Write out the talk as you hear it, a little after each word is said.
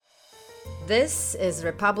This is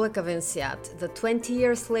Republic of INSEAD, the 20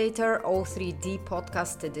 years later O3D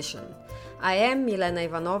podcast edition. I am Milena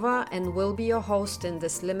Ivanova and will be your host in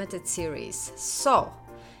this limited series. So,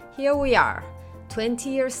 here we are, 20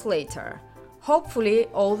 years later, hopefully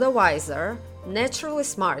all the wiser, naturally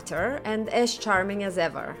smarter, and as charming as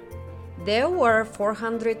ever. There were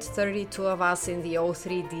 432 of us in the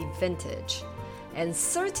O3D vintage. And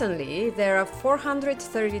certainly, there are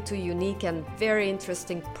 432 unique and very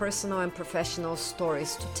interesting personal and professional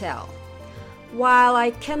stories to tell. While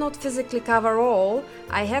I cannot physically cover all,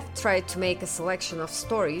 I have tried to make a selection of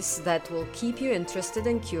stories that will keep you interested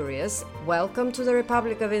and curious. Welcome to the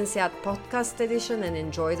Republic of INSEAD podcast edition and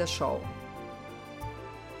enjoy the show.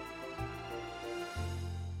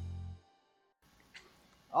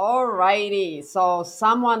 Alrighty, so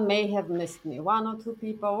someone may have missed me, one or two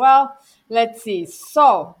people. Well, let's see.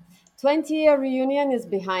 So, 20-year reunion is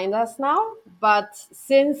behind us now, but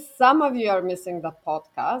since some of you are missing the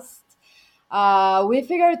podcast, we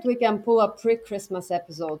figured we can pull a pre-Christmas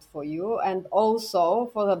episode for you, and also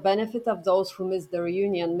for the benefit of those who missed the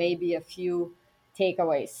reunion, maybe a few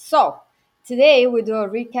takeaways. So, today we do a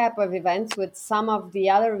recap of events with some of the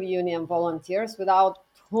other reunion volunteers without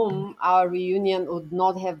whom our reunion would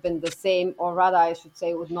not have been the same, or rather I should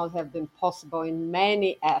say would not have been possible in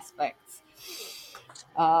many aspects.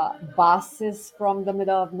 Buses from the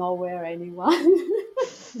middle of nowhere, anyone?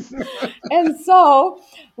 And so,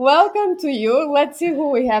 welcome to you. Let's see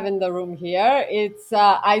who we have in the room here. It's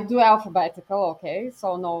I do alphabetical, okay,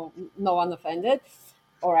 so no one offended.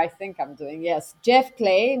 Or I think I'm doing, yes. Jeff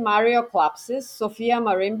Clay, Mario Klapsis, Sofia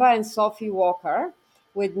Marimba, and Sophie Walker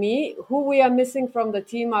with me. Who we are missing from the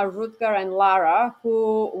team are Rutger and Lara,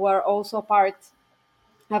 who were also part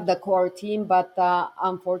of the core team, but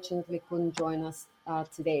unfortunately couldn't join us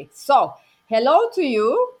today. So, hello to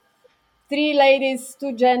you. 3 ladies,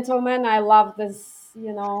 2 gentlemen. I love this,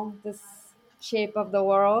 this shape of the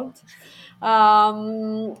world.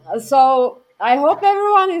 So I hope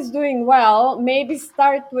everyone is doing well. Maybe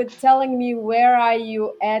start with telling me where are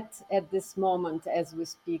you at this moment as we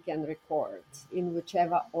speak and record, in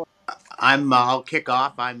whichever order. I'll kick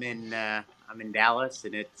off. I'm in Dallas,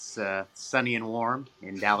 and it's sunny and warm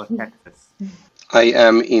in Dallas, Texas. I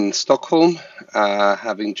am in Stockholm,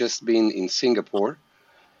 having just been in Singapore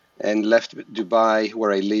and left Dubai,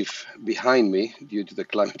 where I live, behind me due to the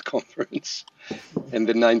climate conference and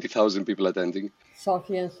the 90,000 people attending.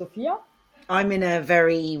 Sophie and Sophia? I'm in a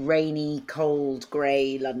very rainy, cold,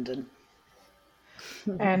 grey London.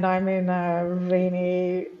 And I'm in a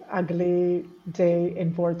rainy, ugly day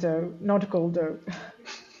in Porto, not colder.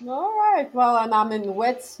 All right. Well, and I'm in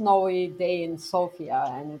wet, snowy day in Sofia,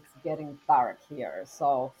 and it's getting dark here.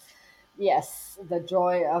 So, yes, the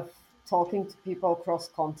joy of talking to people across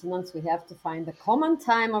continents, we have to find a common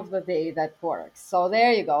time of the day that works. So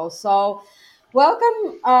there you go. So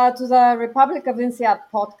welcome to the Republic of INSEAD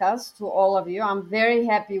podcast to all of you. I'm very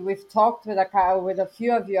happy. We've talked with a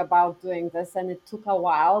few of you about doing this, and it took a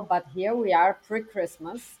while, but here we are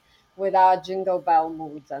pre-Christmas with our jingle bell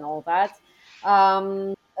moods and all that.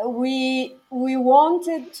 We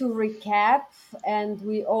wanted to recap, and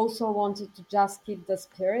we also wanted to just keep the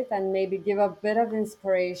spirit and maybe give a bit of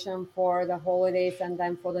inspiration for the holidays and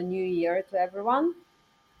then for the new year to everyone.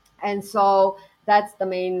 And so that's the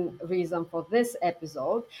main reason for this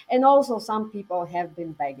episode. And also some people have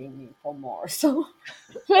been begging me for more. So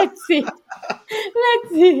let's see.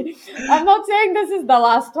 I'm not saying this is the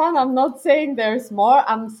last one. I'm not saying there's more.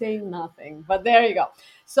 I'm saying nothing. But there you go.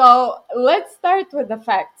 So let's start with the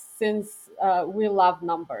facts, since we love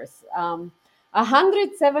numbers.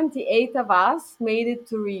 178 of us made it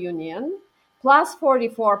to reunion, plus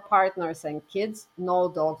 44 partners and kids, no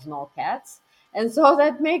dogs, no cats. And so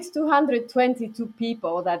that makes 222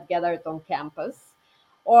 people that gathered on campus.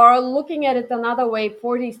 Or looking at it another way,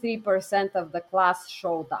 43% of the class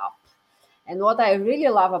showed up. And what I really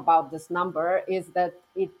love about this number is that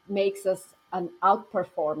it makes us an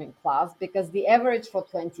outperforming class, because the average for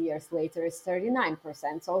 20 years later is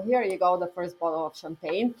 39%. So here you go, the first bottle of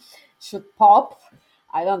champagne should pop.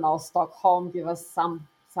 I don't know, Stockholm, give us some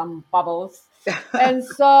bubbles. And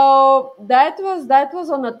so that was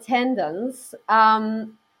on attendance.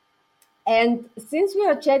 And since we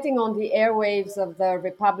are chatting on the airwaves of the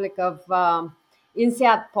Republic of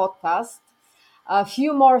INSEAD podcast, a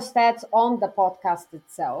few more stats on the podcast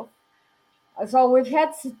itself. So we've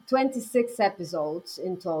had 26 episodes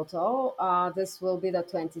in total. This will be the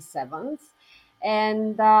 27th.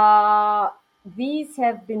 And these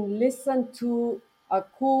have been listened to a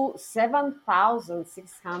cool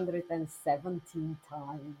 7,617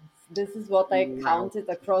 times. This is what I Wow. counted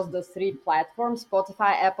across the three platforms,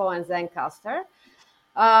 Spotify, Apple, and Zencaster.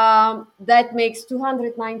 That makes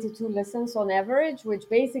 292 listens on average, which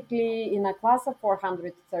basically in a class of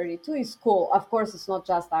 432 is cool. Of course, it's not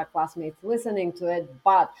just our classmates listening to it,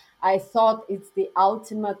 but I thought it's the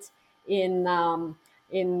ultimate in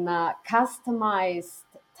customized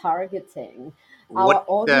targeting. Our What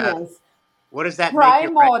audience, what does that make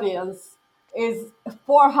your prime audience, is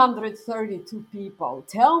 432 people.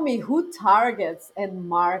 Tell me who targets and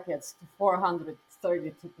markets to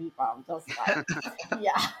 432 people. I'm just like,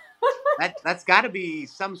 yeah. that's got to be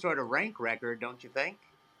some sort of rank record, don't you think?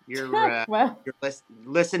 Your Well,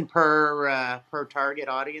 listen per target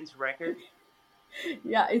audience record.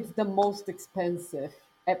 yeah, it's the most expensive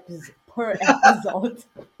episode per episode.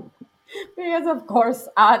 Because of course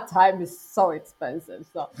our time is so expensive.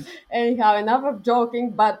 So anyhow, enough of joking.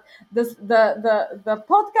 But the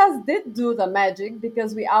podcast did do the magic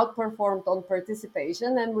because we outperformed on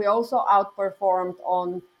participation and we also outperformed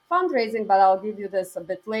on fundraising. But I'll give you this a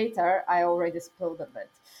bit later. I already spilled a bit.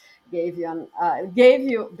 Gave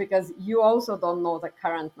you because you also don't know the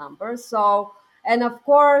current numbers. So and of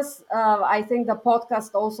course, I think the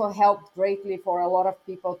podcast also helped greatly for a lot of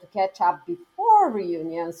people to catch up before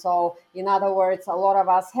reunion. So, in other words, a lot of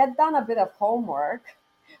us had done a bit of homework.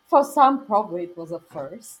 For some, probably it was a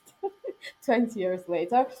first, 20 years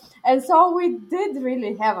later. And so we did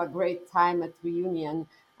really have a great time at reunion,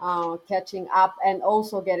 catching up and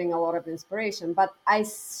also getting a lot of inspiration. But I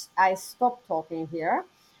stopped talking here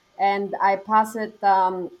and I pass it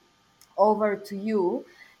over to you.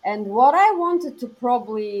 And what I wanted to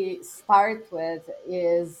probably start with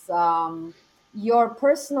is your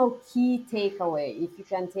personal key takeaway, if you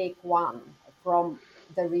can take one from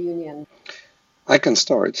the reunion. I can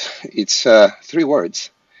start. It's three words: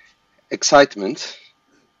 excitement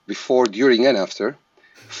before, during, and after,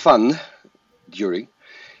 fun during,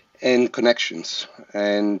 and connections.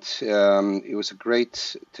 And it was a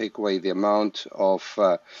great takeaway, the amount of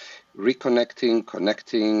reconnecting,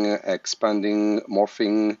 connecting, expanding,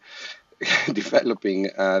 morphing, developing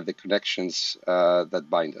the connections that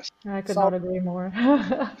bind us. I could So not agree more.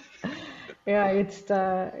 Yeah, it's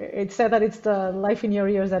said that it's the life in your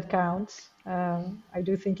ears that counts. I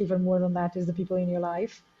do think even more than that is the people in your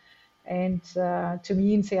life. And to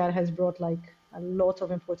me, INSEAD has brought like a lot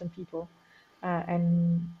of important people.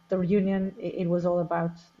 And the reunion, it was all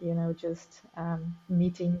about, just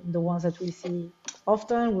meeting the ones that we see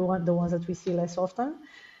often. We want the ones that we see less often,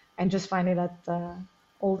 and just finding that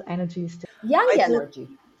old energy is still young I thought energy,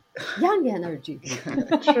 young energy.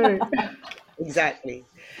 true. exactly.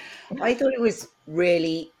 I thought it was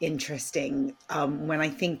really interesting when I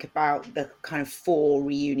think about the kind of four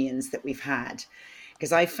reunions that we've had,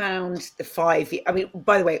 because I found the 5 year, I mean,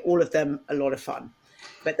 by the way, all of them a lot of fun.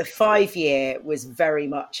 But the 5 year was very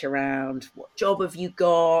much around what job have you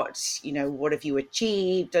got? What have you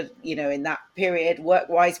achieved? In that period, work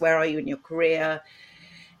wise, where are you in your career?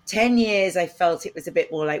 10 years, I felt it was a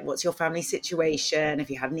bit more like, what's your family situation? Have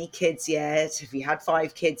you had any kids yet? Have you had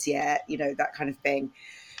 5 kids yet? That kind of thing.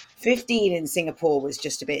 15 in Singapore was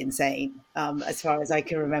just a bit insane. As far as I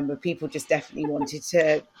can remember, people just definitely wanted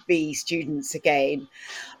to be students again,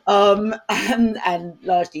 and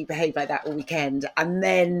largely behave like that all weekend. And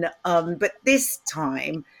then, but this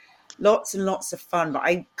time, lots and lots of fun. But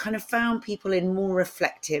I kind of found people in more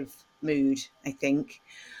reflective mood, I think,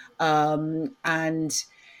 and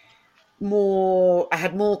I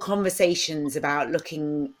had more conversations about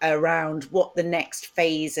looking around what the next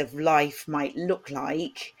phase of life might look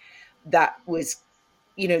like. That was,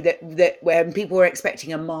 that when people were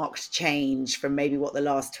expecting a marked change from maybe what the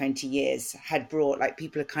last 20 years had brought, like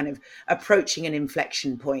people are kind of approaching an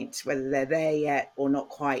inflection point, whether they're there yet or not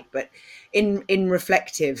quite, but in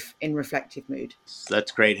reflective mood.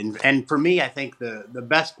 That's great. And for me, I think the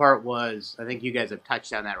best part was, I think you guys have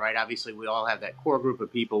touched on that, right? Obviously, we all have that core group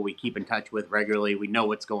of people we keep in touch with regularly. We know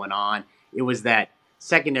what's going on. It was that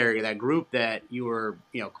secondary, that group that you were,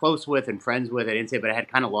 close with and friends with at INSEAD, but I had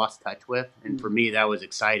kind of lost touch with. And for me, that was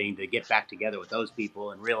exciting to get back together with those people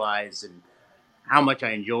and realize and how much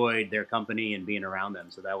I enjoyed their company and being around them.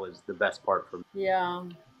 So that was the best part for me. Yeah,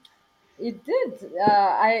 it did.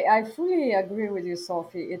 I fully agree with you,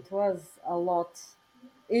 Sophie. It was a lot.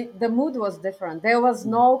 The mood was different. There was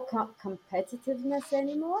no competitiveness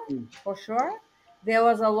anymore, Mm. for sure. There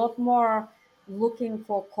was a lot more looking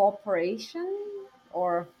for cooperation,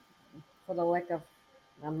 or for the lack of,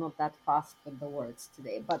 I'm not that fast with the words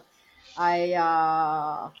today, but I,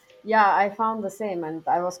 yeah, I found the same, and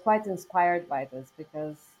I was quite inspired by this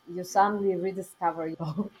because you suddenly rediscover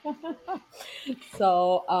your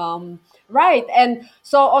so right. And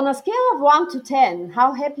so on a scale of 1 to 10,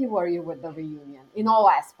 how happy were you with the reunion in all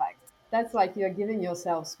aspects? That's like you're giving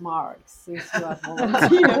yourselves marks since you are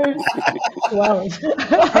volunteers. Well,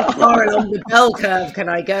 How far along the bell curve can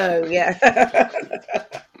I go? Yeah.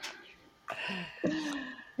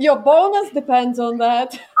 Your bonus depends on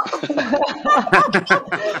that.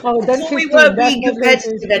 oh, then Before we 15, weren't being definitely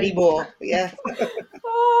competitive 15. anymore. Yeah.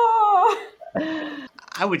 Oh.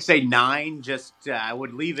 I would say 9. Just I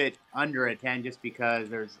would leave it under a 10, just because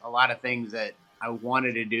there's a lot of things that I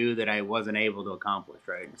wanted to do that I wasn't able to accomplish.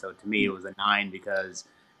 Right, and so to me it was a 9, because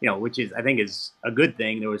which is, I think, is a good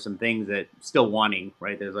thing. There were some things that still wanting.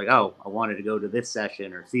 Right, there's like, oh, I wanted to go to this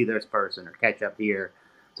session or see this person or catch up here.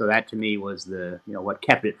 So that to me was the what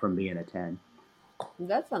kept it from being a 10.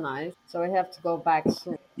 That's a nice. So we have to go back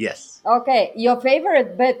soon. Yes. Okay, your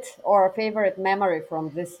favorite bit or favorite memory from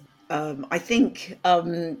this? I think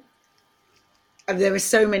there were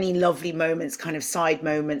so many lovely moments, kind of side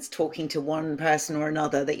moments, talking to one person or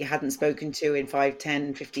another that you hadn't spoken to in 5,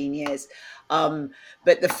 10, 15 years.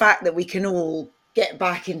 But the fact that we can all get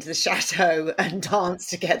back into the chateau and dance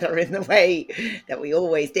together in the way that we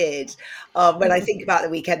always did. When I think about the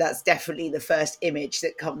weekend, that's definitely the first image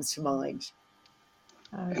that comes to mind.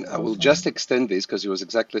 And I will Awesome. just extend this because it was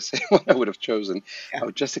exactly the same one I would have chosen. Yeah. I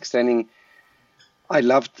was just extending. I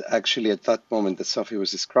loved actually at that moment that Sophie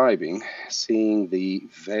was describing, seeing the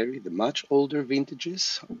much older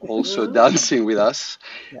vintages also dancing with us.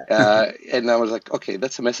 Yeah. And I was like, okay,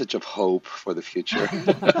 that's a message of hope for the future.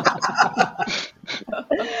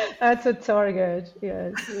 That's a target,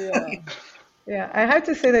 yes. Yeah. Yeah, I have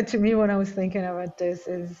to say that to me when I was thinking about this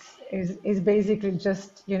is basically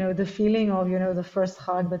just, the feeling of, the first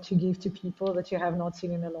hug that you give to people that you have not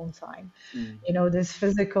seen in a long time. This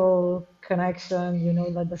physical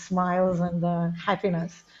connection, like the smiles and the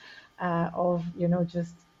happiness of,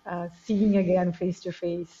 just seeing again face to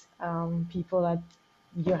face people that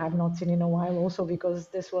you have not seen in a while, also because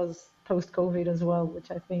this was post-COVID as well,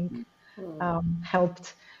 which I think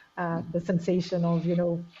helped the sensation of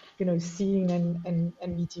seeing and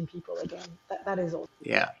meeting people again. That is all.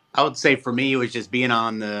 Yeah, I would say for me it was just being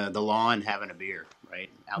on the lawn having a beer right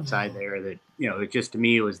outside there. That it just, to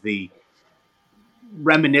me, it was the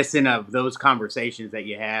reminiscent of those conversations that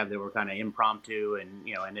you have that were kind of impromptu and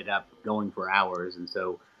ended up going for hours. And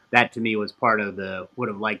so that to me was part of the would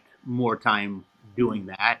have liked more time doing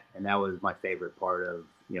that, and that was my favorite part of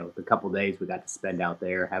the couple days we got to spend out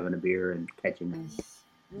there having a beer and catching.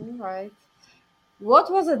 All right. What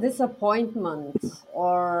was a disappointment,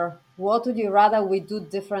 or what would you rather we do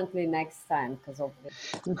differently next time because of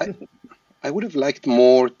this? I would have liked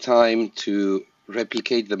more time to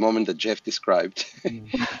replicate the moment that Jeff described,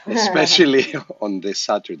 especially on this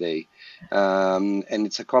Saturday. And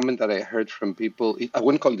it's a comment that I heard from people. I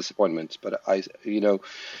wouldn't call it disappointment, but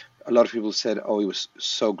a lot of people said, "Oh, it was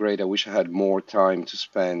so great. I wish I had more time to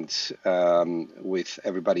spend with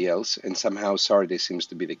everybody else." And somehow Saturday seems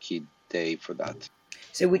to be the key day for that.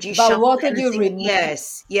 So would you But shuffle what did you anything? read?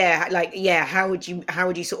 Yes, yeah, how would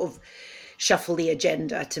you sort of shuffle the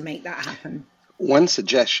agenda to make that happen? One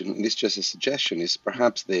suggestion, and this is just a suggestion, is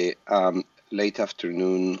perhaps the late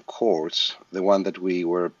afternoon course, the one that we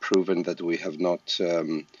were proven that we have not,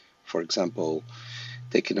 for example,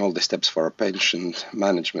 taken all the steps for our pension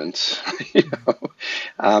management.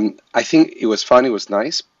 I think it was fun, it was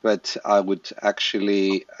nice, but I would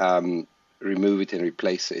actually remove it and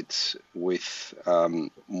replace it with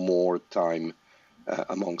more time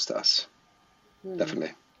amongst us.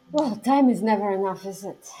 Definitely. Well, time is never enough, is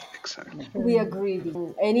it? Exactly. We agree.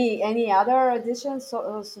 Any other additions,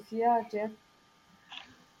 Sophia, Jeff?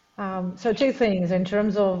 So two things in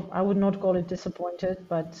terms of, I would not call it disappointed,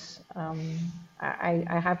 but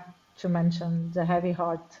I have to mention the heavy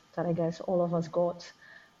heart that I guess all of us got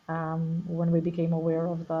when we became aware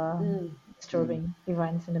of the disturbing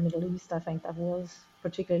events in the Middle East. I think that was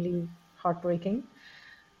particularly heartbreaking.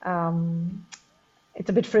 It's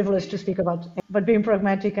a bit frivolous to speak about, but being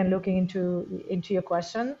pragmatic and looking into your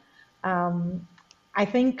question, I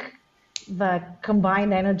think the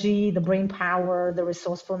combined energy, the brain power, the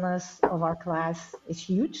resourcefulness of our class is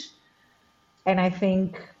huge. And I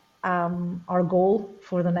think our goal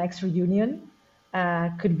for the next reunion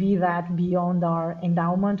could be that beyond our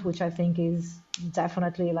endowment, which I think is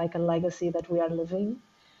definitely like a legacy that we are living.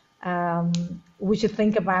 We should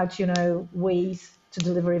think about, ways to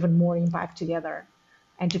deliver even more impact together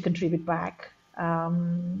and to contribute back.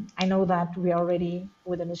 I know that we are already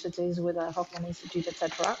with initiatives with the Hoffman Institute,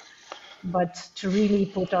 etc. But to really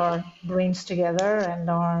put our brains together and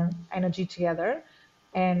our energy together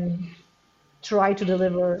and try to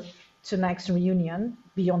deliver to next reunion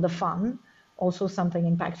beyond the fun, also something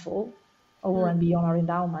impactful over and beyond our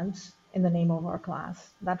endowments in the name of our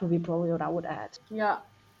class. That would be probably what I would add. Yeah,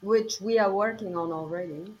 which we are working on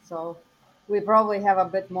already. So we probably have a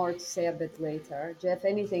bit more to say a bit later. Jeff,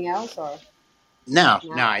 anything else or No,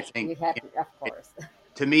 no? I think You happy, of course.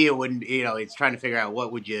 to me it wouldn't. It's trying to figure out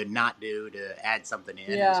what would you not do to add something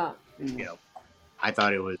in, and so Yeah, you know, I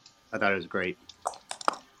thought it was great.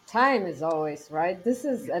 time is always right. This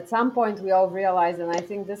is at some point we all realize, and I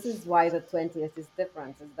think this is why the 20th is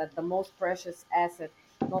different, is that the most precious asset,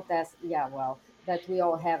 not as yeah, well, that we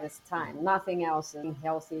all have is time. Nothing else is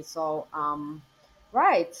healthy. So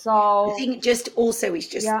right. I So think just also we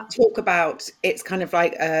should just yeah, talk about it's kind of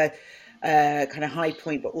like a kind of high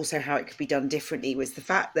point, but also how it could be done differently was the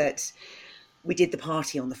fact that we did the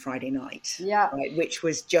party on the Friday night, yeah. right, which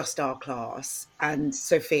was just our class. And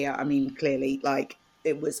Sophia, I mean, clearly, like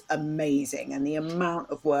it was amazing, and the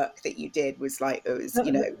amount of work that you did was like it was,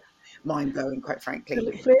 mind blowing, quite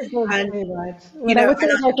frankly. Please don't And say that. you But I know, would say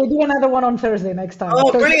and like we do another one on Thursday next time.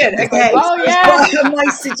 oh, Thursday, brilliant. Okay. Friday. Oh So yes, my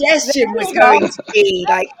there suggestion was you going go. to be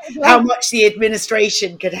like how much the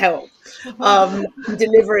administration could help in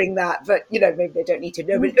delivering that. But, maybe they don't need to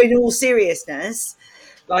know. But in all seriousness,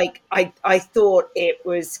 like I thought it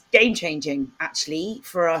was game changing actually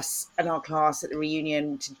for us and our class at the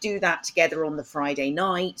reunion to do that together on the Friday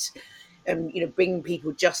night and, bringing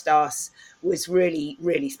people just us was really,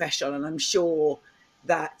 really special. And I'm sure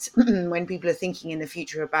that when people are thinking in the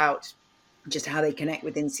future about just how they connect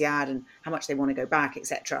with INSEAD and how much they want to go back,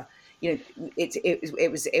 etc. It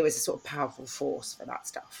was a sort of powerful force for that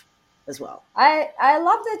stuff as well. I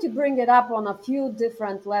love that you bring it up on a few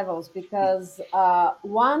different levels because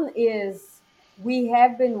one is we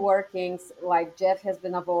have been working, like Jeff has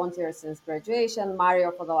been a volunteer since graduation,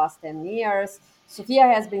 Mario for the last 10 years, Sophia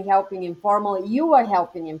has been helping informally, you were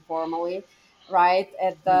helping informally, right,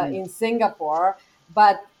 in Singapore,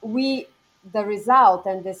 but the result,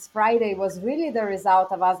 and this Friday was really the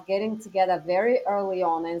result of us getting together very early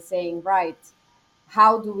on and saying, right,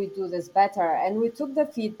 how do we do this better? And we took the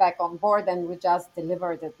feedback on board and we just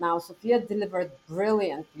delivered it now. Sophia delivered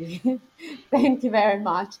brilliantly. Thank you very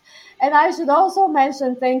much. And I should also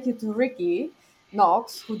mention thank you to Ricky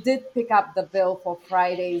Knox, who did pick up the bill for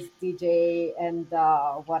Friday's DJ and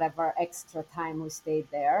whatever extra time we stayed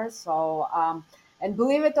there. So, and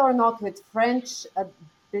believe it or not, with French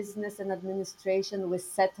business and administration, we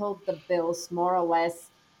settled the bills more or less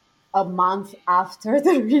a month after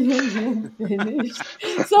the reunion finished.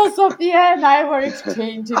 So Sophia and I were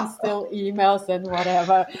exchanging still emails and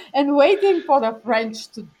whatever, and waiting for the French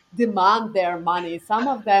to demand their money. Some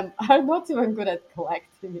of them are not even good at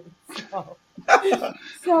collecting it.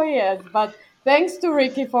 So yes, but thanks to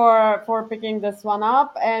Ricky for picking this one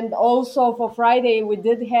up, and also for Friday we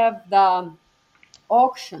did have the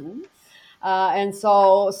auction. And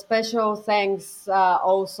so special thanks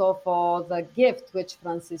also for the gift which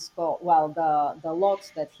Francisco, well, the lots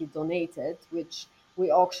that he donated, which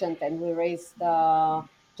we auctioned and we raised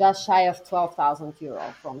just shy of 12,000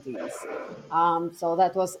 euro from these. So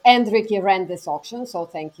that was, and Ricky ran this auction. So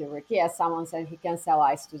thank you, Ricky. As someone said, he can sell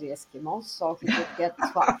ice to the Eskimos. So he did get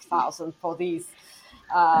 12,000 for these.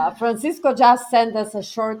 Francisco just sent us a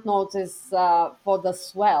short notice for the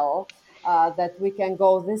swell that we can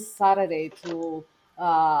go this Saturday to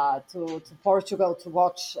Portugal to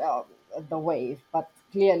watch the wave. But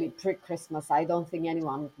clearly, pre-Christmas, I don't think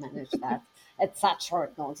anyone would manage that at such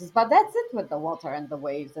short notice. But that's it with the water and the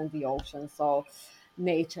waves and the ocean. So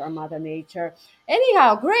nature, Mother Nature.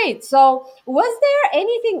 Anyhow, great. So was there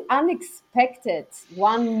anything unexpected,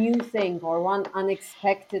 one new thing or one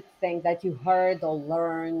unexpected thing that you heard or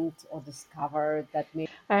learned or discovered that made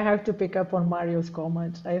I have to pick up on Mario's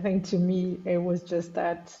comment. I think to me, it was just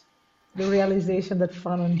that the realization that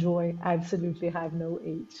fun and joy absolutely have no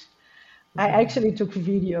age. I actually took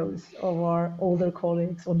videos of our older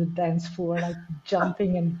colleagues on the dance floor, like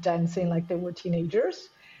jumping and dancing like they were teenagers.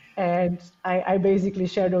 And I basically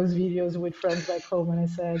shared those videos with friends back home and I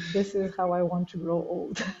said, this is how I want to grow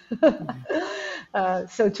old.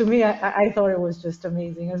 So to me, I thought it was just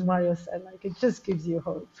amazing. As Mario said, like it just gives you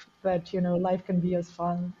hope that, life can be as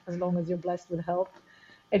fun as long as you're blessed with help.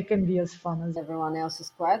 It can be as fun as everyone else is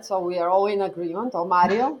quiet. So we are all in agreement. Oh,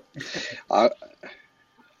 Mario?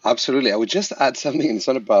 Absolutely. I would just add something. It's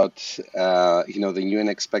not about, the new and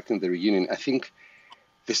expecting the reunion. I think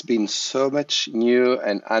there's been so much new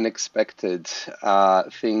and unexpected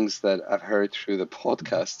things that I've heard through the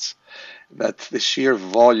podcasts that the sheer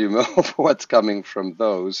volume of what's coming from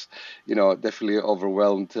those, definitely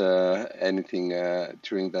overwhelmed anything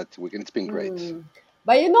during that weekend. It's been great.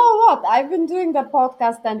 But you know what? I've been doing the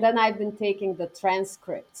podcast and then I've been taking the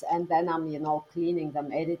transcripts and then I'm, cleaning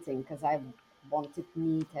them, editing because I want it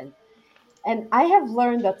neat and I have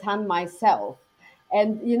learned a ton myself.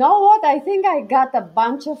 And you know what? I think I got a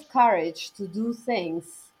bunch of courage to do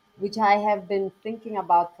things which I have been thinking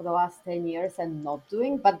about for the last 10 years and not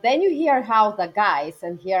doing. But then you hear how the guys,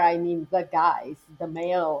 and here I mean the guys, the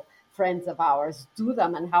male friends of ours, do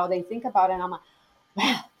them and how they think about it. And I'm like,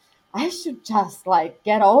 well, I should just like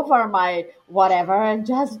get over my whatever and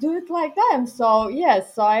just do it like them. So,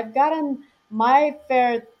 yes, so I've gotten my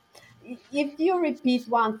fair. If you repeat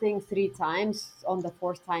one thing 3 times, on the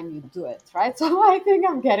fourth time you do it, right? So I think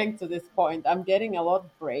I'm getting to this point. I'm getting a lot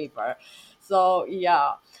braver. So,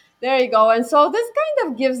 yeah, there you go. And so this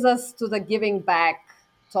kind of gives us to the giving back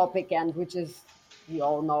topic, and which is, you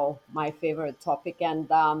all know, my favorite topic. And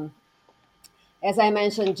as I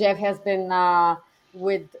mentioned, Jeff has been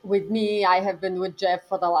with me. I have been with Jeff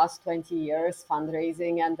for the last 20 years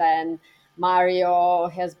fundraising, and then Mario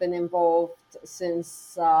has been involved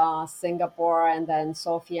since Singapore, and then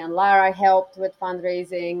Sophie and Lara helped with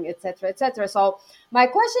fundraising, etc., etc. So my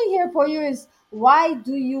question here for you is, why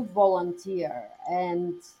do you volunteer,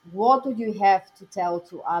 and what would you have to tell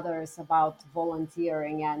to others about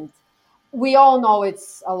volunteering? And we all know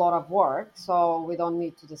it's a lot of work, so we don't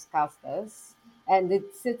need to discuss this. And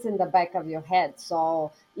it sits in the back of your head.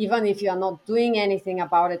 So even if you're not doing anything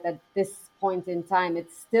about it at this point in time, it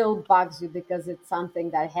still bugs you because it's something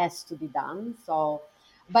that has to be done. So,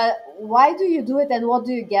 but why do you do it, and what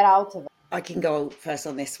do you get out of it? I can go first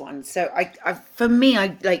on this one. So for me,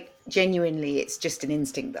 I like genuinely, it's just an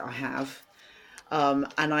instinct that I have.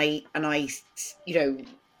 And I, you know,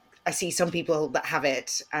 I see some people that have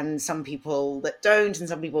it and some people that don't, and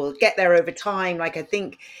some people get there over time. Like, I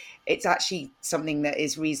think it's actually something that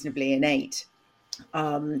is reasonably innate.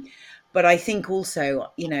 But I think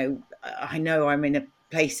also, I know I'm in a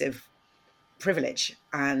place of privilege,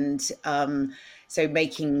 and so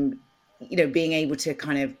being able to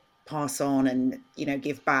kind of pass on and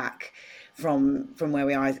give back from where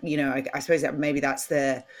we are. I suppose that maybe that's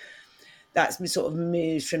sort of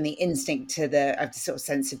moved from the instinct to the sort of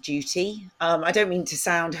sense of duty. I don't mean to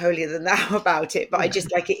sound holier than thou about it, but I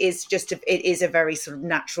just like it is a very sort of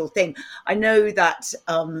natural thing. I know that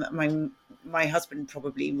my husband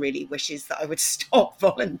probably really wishes that I would stop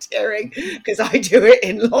volunteering because I do it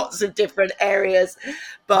in lots of different areas.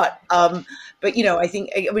 But I think,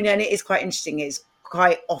 and it is quite interesting, is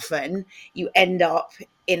quite often you end up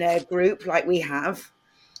in a group like we have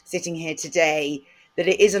sitting here today, that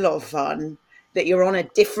it is a lot of fun, that you're on a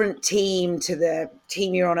different team to the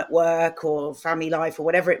team you're on at work or family life or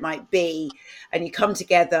whatever it might be, and you come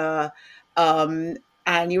together,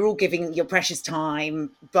 and you're all giving your precious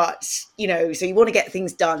time, but so you want to get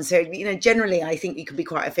things done. So generally I think you can be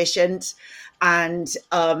quite efficient, and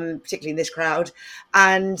particularly in this crowd,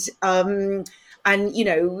 and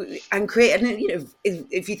create, and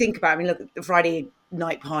if you think about it, look, the Friday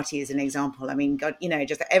night party is an example. I mean, God,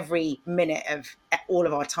 just every minute of all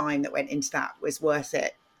of our time that went into that was worth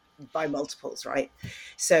it by multiples, right?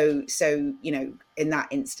 So in that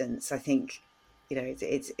instance, I think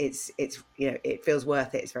it feels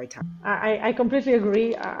worth it. It's very tough. I completely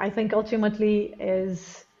agree. I think ultimately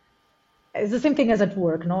is the same thing as at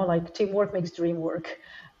work, no? Like teamwork makes dream work.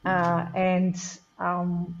 And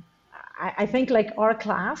I think like our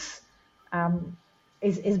class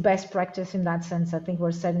is best practice in that sense. I think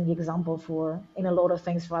we're setting the example in a lot of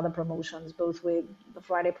things for other promotions, both with the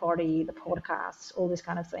Friday party, the podcasts, all these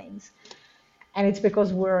kind of things. And it's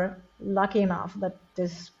because we're lucky enough that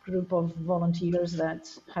this group of volunteers that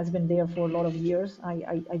has been there for a lot of years,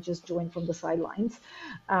 I just joined from the sidelines.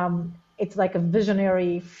 It's like a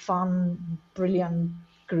visionary, fun, brilliant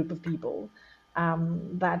group of people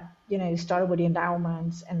that started with the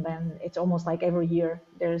endowments, and then it's almost like every year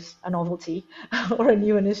there's a novelty or a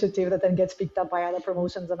new initiative that then gets picked up by other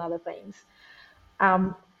promotions and other things.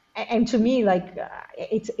 And to me, like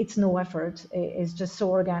it's no effort. It's just so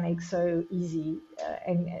organic, so easy,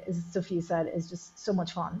 and as Sophie said, it's just so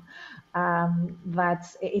much fun that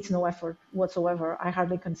it's no effort whatsoever. I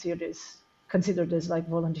hardly consider this like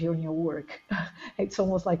volunteering or work. It's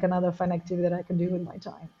almost like another fun activity that I can do with my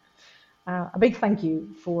time. A big thank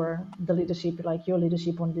you for the leadership, like your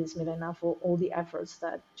leadership on this, Milena, for all the efforts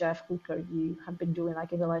that Jeff Hooker, you have been doing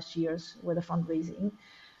like in the last years with the fundraising,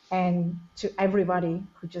 and to everybody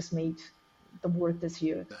who just made the work this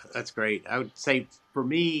year. That's great. I would say for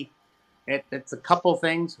me, It's a couple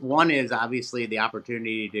things. One is obviously the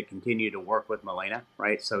opportunity to continue to work with Milena,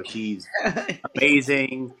 right? So she's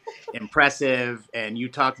amazing, impressive, and you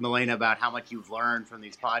talked, Milena, about how much you've learned from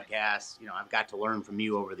these podcasts. I've got to learn from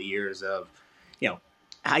you over the years of, you know,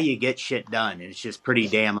 how you get shit done. And it's just pretty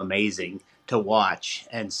damn amazing to watch.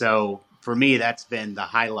 And so for me, that's been the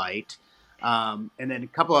highlight. And then a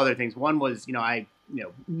couple other things. One was, I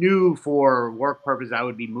knew for work purposes I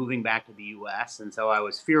would be moving back to the U.S. And so I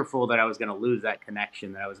was fearful that I was going to lose that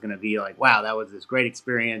connection, that I was going to be like, wow, that was this great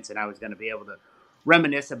experience, and I was going to be able to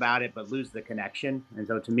reminisce about it but lose the connection. And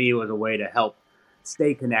so to me, it was a way to help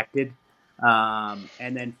stay connected. And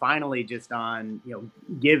then finally, just on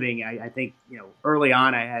giving, I think early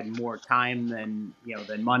on I had more time than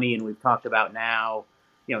money, and we've talked about now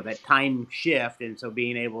that time shift, and so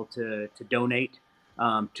being able to donate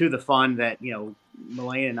to the fund that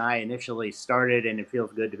Milena and I initially started, and it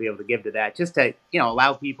feels good to be able to give to that, just to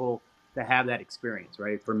allow people to have that experience.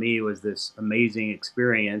 Right, for me, it was this amazing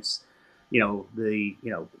experience. The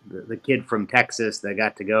kid from Texas that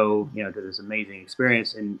got to go to this amazing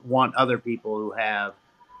experience, and want other people who have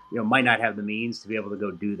might not have the means to be able to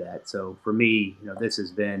go do that. So for me, this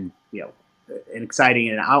has been an exciting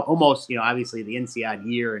and almost obviously the INSEAD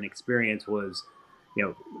year and experience was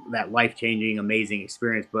that life-changing, amazing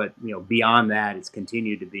experience. But beyond that, it's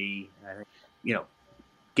continued to be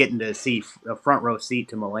getting to see a front row seat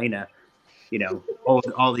to Milena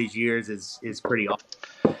all these years is pretty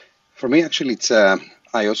awesome. For me, actually, it's I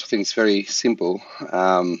also think it's very simple.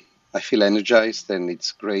 I feel energized, and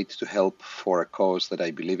it's great to help for a cause that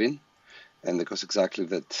I believe in, and the cause exactly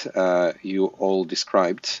that you all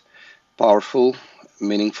described, powerful,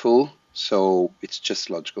 meaningful. So it's just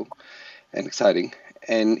logical and exciting.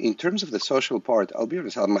 And in terms of the social part, I'll be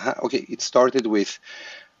honest. Okay, it started with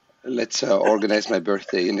let's organize my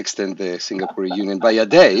birthday and extend the Singapore reunion by a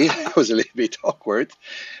day. It was a little bit awkward,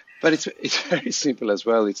 but it's very simple as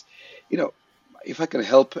well. It's if I can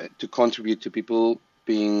help to contribute to people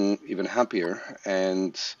being even happier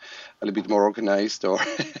and a little bit more organized, or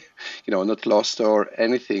not lost or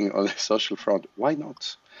anything on the social front, why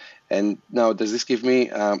not? And now, does this give me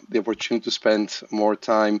the opportunity to spend more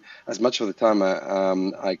time, as much of the time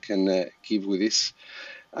I can give with this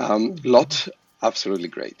lot? Absolutely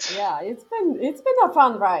great. Yeah, it's been a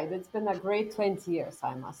fun ride. It's been a great 20 years,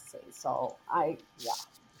 I must say. So I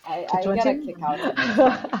get a kick out of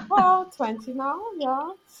it. Well, 20 now,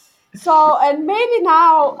 yeah. So, and maybe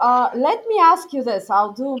now, let me ask you this.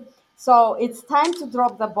 So it's time to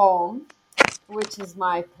drop the bomb, which is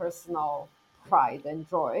my personal pride and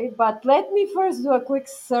joy. But let me first do a quick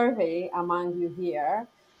survey among you here.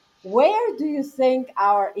 Where do you think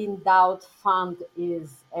our endowed fund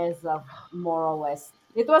is as of more or less?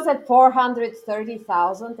 It was at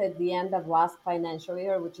 430,000 at the end of last financial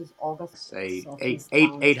year, which is August. Say So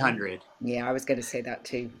 800. Yeah, I was going to say that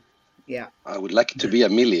too. Yeah. I would like it to be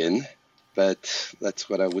 1 million, but that's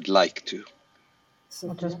what I would like to.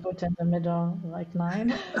 I'll just put in the middle, like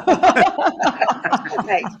 9.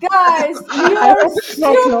 Okay. Guys, you're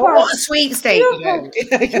super sweepstake.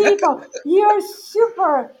 people. You're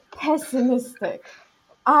super pessimistic.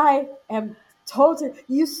 I am totally.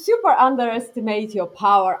 You super underestimate your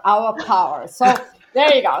power, our power. So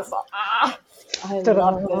there you go. So I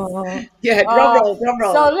love this. Yeah, drum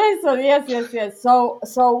roll. So listen, yes.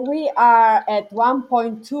 So we are at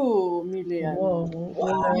 1.2 million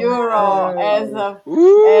euro as of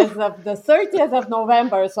the 30th of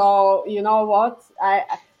November. So you know what?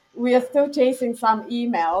 We are still chasing some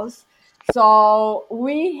emails. So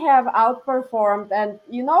we have outperformed, and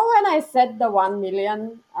when I said the 1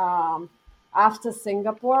 million after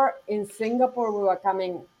Singapore, in Singapore we were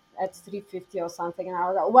coming at 350 or something, and I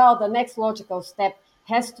was like, well, the next logical step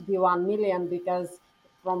has to be 1 million, because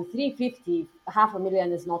from 350,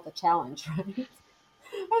 500,000 is not a challenge, right? And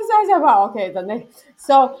so I said, well, okay, the next.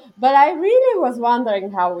 So, but I really was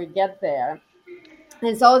wondering how we get there.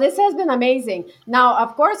 And so this has been amazing. Now,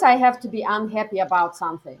 of course, I have to be unhappy about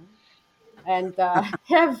something and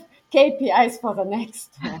have KPIs for the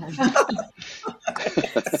next one.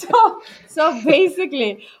 So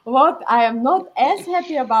basically, what I am not as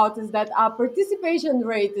happy about is that our participation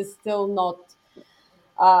rate is still not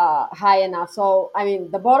high enough. So, I mean,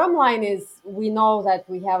 the bottom line is we know that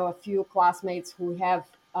we have a few classmates who have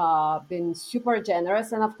been super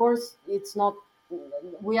generous. And of course,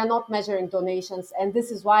 we are not measuring donations. And this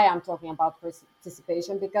is why I'm talking about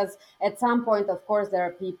participation, because at some point, of course, there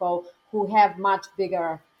are people who have much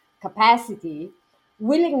bigger capacity.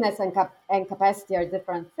 Willingness and capacity are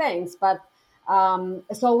different things, but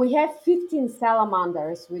So we have 15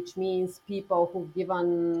 salamanders, which means people who've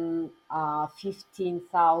given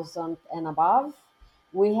 15,000 and above.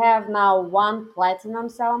 We have now one platinum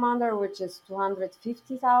salamander, which is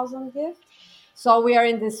 250,000 gift. So we are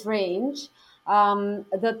in this range.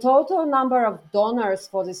 The total number of donors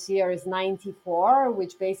for this year is 94,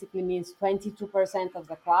 which basically means 22% of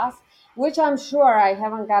the class, which I'm sure, I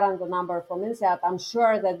haven't gotten the number from INSEAD, I'm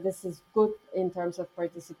sure that this is good in terms of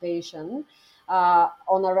participation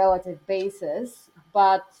on a relative basis.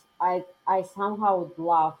 But I somehow would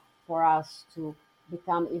love for us to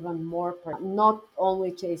become even more, not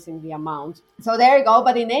only chasing the amount. So there you go.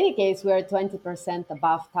 But in any case, we're 20%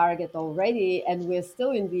 above target already, and we're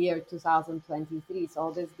still in the year 2023.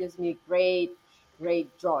 So this gives me great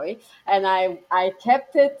joy. And I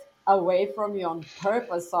kept it away from you on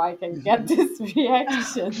purpose so I can get this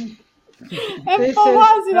reaction. And This for is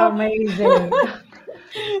once, amazing. So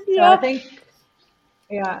I yeah. think,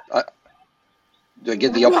 yeah. Do I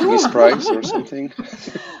get the Optimist Prize or something?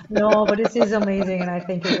 No, but this is amazing, and I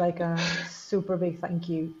think it's like a super big thank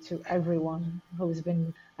you to everyone who's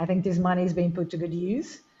been. I think this money is being put to good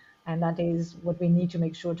use, and that is what we need to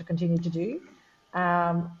make sure to continue to do.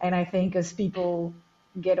 And I think as people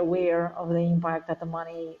get aware of the impact that the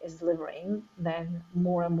money is delivering, then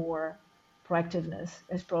more and more proactiveness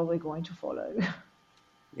is probably going to follow.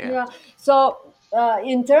 Yeah. So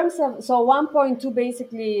in terms of 1.2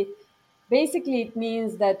 basically it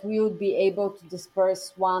means that we would be able to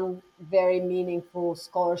disperse one very meaningful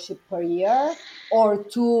scholarship per year, or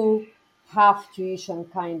two half tuition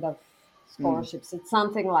kind of scholarships. It's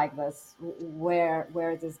something like this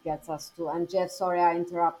where this gets us to. And Jeff, sorry I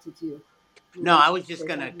interrupted you. No, I was just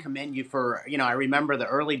going to commend you for, I remember the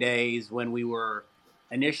early days when we were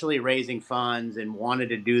initially raising funds and wanted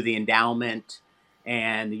to do the endowment,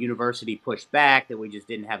 and the university pushed back that we just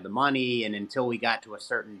didn't have the money. And until we got to a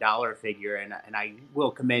certain dollar figure, and I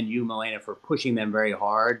will commend you, Milena, for pushing them very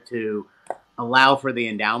hard to allow for the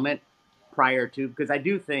endowment prior to, because I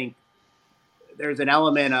do think there's an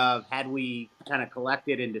element of, had we kind of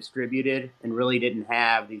collected and distributed and really didn't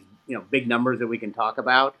have these, big numbers that we can talk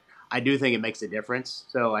about, I do think it makes a difference.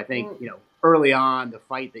 So I think, early on, the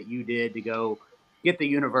fight that you did to go get the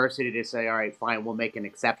university to say, all right, fine, we'll make an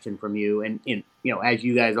exception from you. And as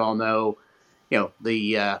you guys all know,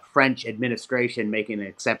 the French administration making an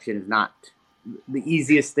exception is not the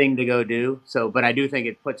easiest thing to go do. So, but I do think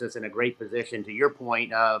it puts us in a great position, to your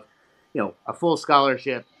point of, a full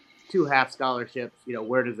scholarship, two half scholarships,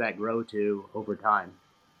 where does that grow to over time?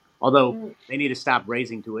 Although they need to stop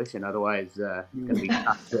raising tuition, otherwise it's going to be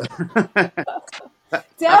tough.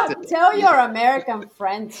 Tell your American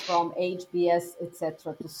friends from HBS,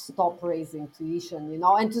 etc., to stop raising tuition,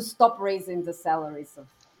 and to stop raising the salaries of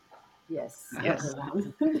Yes.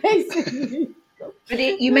 everyone, basically. But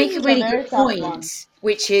you make a really good point,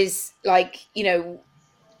 which is like,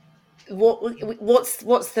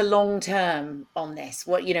 what's the long term on this?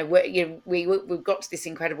 What we've got to this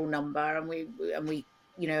incredible number, and we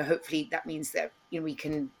hopefully that means that we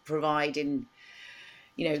can provide in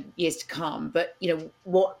years to come. But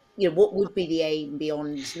what would be the aim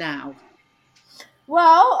beyond now?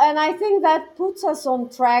 Well, and I think that puts us on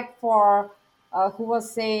track for who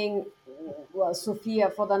was saying,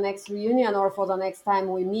 Sophia, for the next reunion or for the next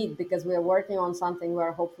time we meet, because we're working on something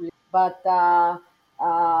where hopefully, but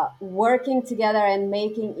working together and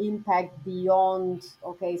making impact beyond,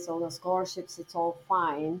 okay, so the scholarships, it's all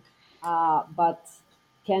fine, but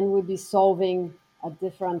can we be solving a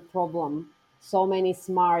different problem? So many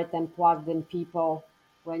smart and plugged in people,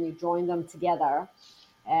 when you join them together.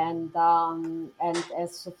 And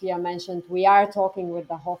as Sophia mentioned, we are talking with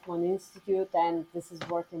the Hoffman Institute, and this is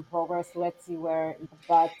work in progress. Let's see where,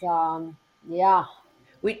 but yeah.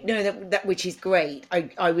 That which is great.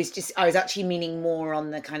 I was actually meaning more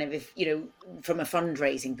on the kind of, if from a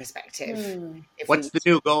fundraising perspective. What's the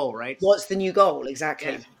new goal, right? What's the new goal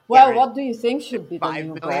exactly? Yeah. Well, what do you think should be the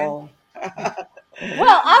new goal?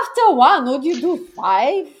 Well, after one, would you do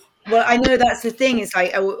 5? Well, I know that's the thing. It's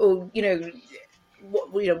like,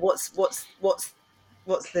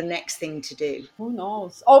 what's the next thing to do? Who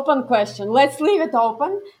knows? Open question. Let's leave it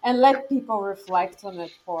open and let people reflect on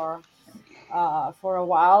it for a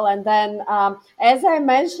while. And then, as I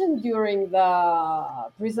mentioned during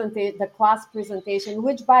the class presentation,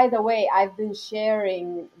 which, by the way, I've been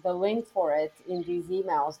sharing the link for it in these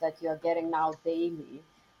emails that you're getting now daily.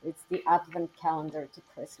 It's the Advent calendar to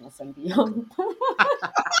Christmas and beyond.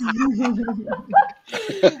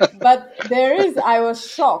 But I was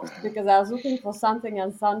shocked because I was looking for something,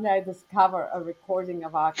 and Sunday I discovered a recording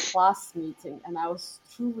of our class meeting, and I was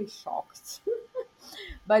truly shocked.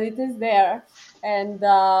 but it is there. And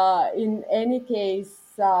in any case,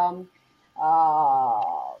 uh,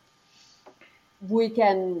 we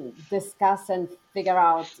can discuss and figure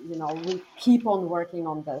out, we keep on working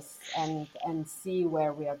on this and see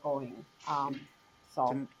where we are going.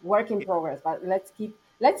 So To, work in progress, but let's keep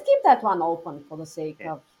that one open for the sake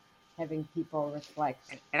of having people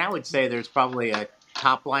reflect. and I would say there's probably a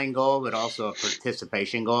top line goal, but also a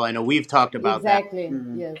participation goal. I know we've talked about that Exactly.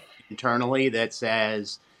 Mm. Yes. internally that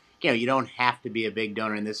says, you don't have to be a big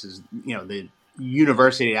donor. And this is, the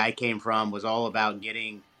university I came from was all about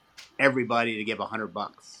getting everybody to give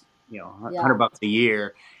 $100, Yeah. $100 a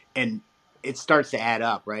year. And it starts to add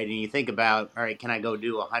up, right? And you think about, all right, can I go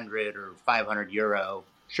do 100 or 500 euro?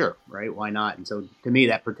 Sure. Right. Why not? And so to me,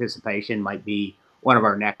 that participation might be one of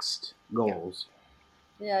our next Yeah. goals.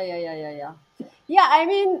 Yeah. Yeah, I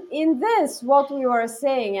mean, in this, what we were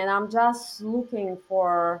saying, and I'm just looking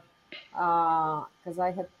for, because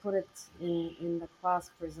I had put it in the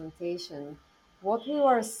class presentation. What we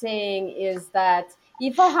were saying is that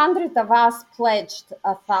if 100 of us pledged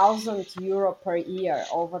 €1,000 per year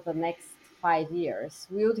over the next 5 years,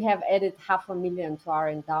 we would have added 500,000 to our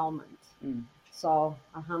endowment. Mm. So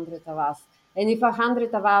 100 of us. And if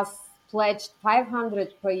 100 of us pledged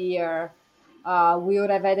 500 per year, we would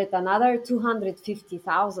have added another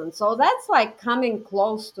 250,000. So that's like coming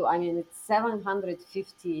close to, I mean, it's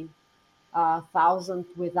 750,000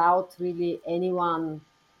 without really anyone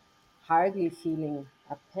hardly feeling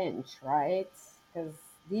a pinch, right? Because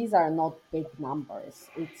these are not big numbers.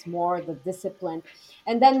 It's more the discipline.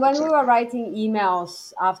 And then when we Exactly. were writing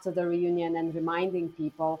emails after the reunion and reminding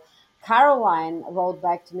people, Caroline wrote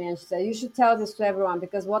back to me and she said, "You should tell this to everyone,"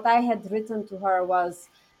 because what I had written to her was,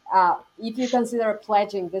 if you consider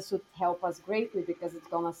pledging, this would help us greatly because it's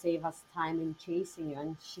going to save us time in chasing you.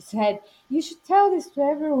 And she said, "You should tell this to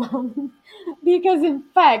everyone." Because in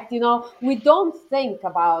fact, we don't think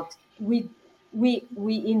about, we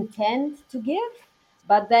intend to give,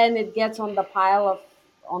 but then it gets on the pile of,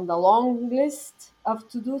 on the long list of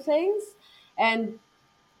to do things. And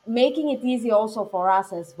making it easy also for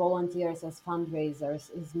us as volunteers, as fundraisers,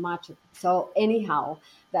 is much. So anyhow,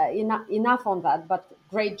 enough on that, but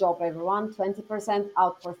great job everyone. 20%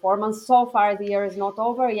 outperformance so far. The year is not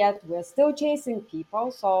over yet, we're still chasing people.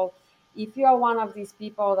 So if you are one of these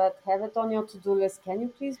people that have it on your to-do list, can you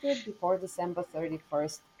please do it before December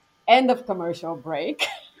 31st? End of commercial break.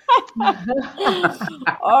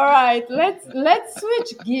 All right, let's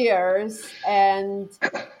switch gears and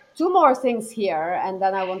two more things here, and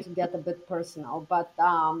then I want to get a bit personal. But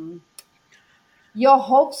your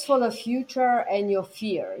hopes for the future and your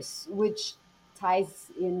fears, which ties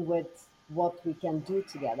in with what we can do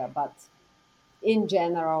together. But in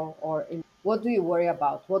general, or in what do you worry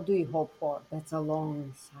about? What do you hope for? That's a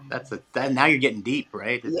long silence. Now you're getting deep,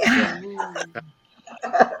 right? It's Yeah. Mhm.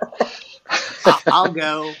 I'll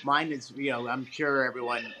go. Mine is, I'm sure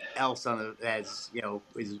everyone else has,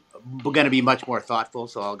 is going to be much more thoughtful.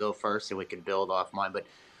 So I'll go first, and we can build off mine. But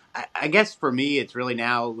I guess for me, it's really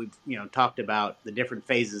now we've, talked about the different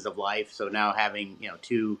phases of life. So now having,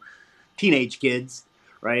 two teenage kids,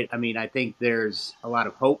 right? I mean, I think there's a lot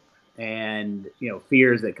of hope and,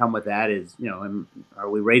 fears that come with that. Is, are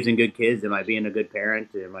we raising good kids? Am I being a good parent?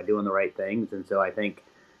 Am I doing the right things? And so I think,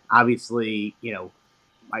 obviously,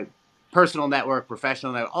 my personal network,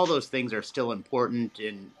 professional network, all those things are still important.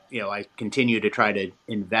 And, I continue to try to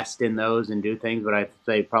invest in those and do things. But I'd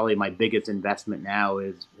say probably my biggest investment now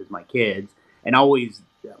is my kids. And always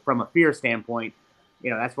from a fear standpoint,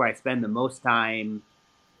 that's where I spend the most time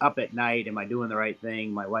up at night. Am I doing the right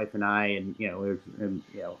thing? My wife and I, and,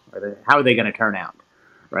 how are they going to turn out?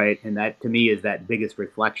 Right. And that to me is that biggest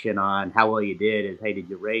reflection on how well you did is, hey, did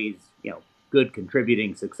you raise, good,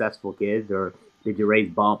 contributing, successful kids, or did you raise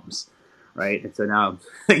bums? Right. And so now I'm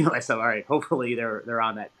thinking to myself, all right, hopefully they're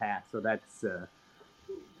on that path. So that's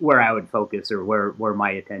where I would focus, or where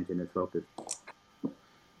my attention is focused.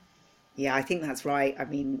 Yeah, I think that's right. I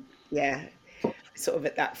mean, yeah, sort of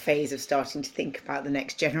at that phase of starting to think about the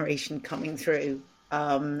next generation coming through,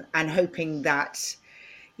 and hoping that,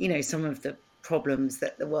 some of the problems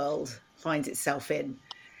that the world finds itself in,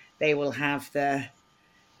 they will have the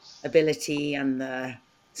ability and the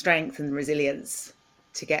strength and resilience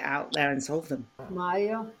to get out there and solve them.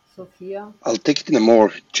 Mario, Sophia. I'll take it in a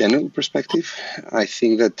more general perspective. I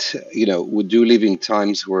think that, we do live in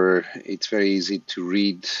times where it's very easy to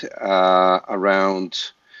read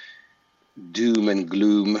around doom and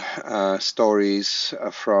gloom stories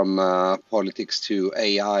from politics to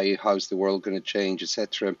AI, how's the world going to change,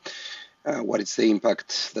 etc. what is the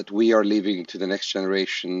impact that we are leaving to the next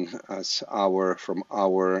generation from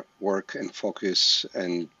our work and focus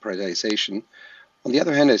and prioritization. On the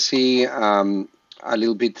other hand, I see a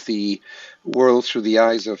little bit the world through the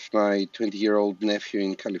eyes of my 20-year-old nephew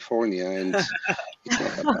in California, and it's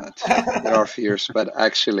not that bad. There are fears, but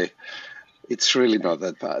actually, it's really not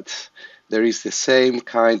that bad. There is the same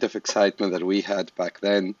kind of excitement that we had back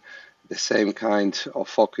then, the same kind of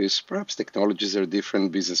focus. Perhaps technologies are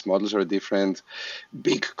different, business models are different,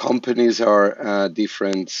 big companies are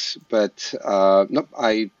different, but no,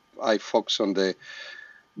 I focus on the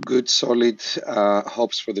good, solid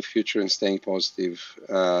hopes for the future and staying positive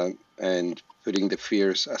and putting the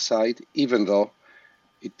fears aside, even though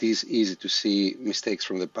it is easy to see mistakes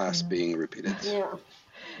from the past being repeated. Yeah.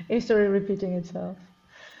 History repeating itself.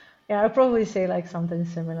 Yeah, I'd probably say like something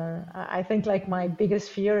similar. I think like my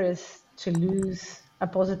biggest fear is to lose a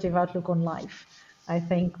positive outlook on life. I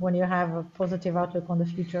think when you have a positive outlook on the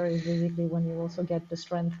future is basically when you also get the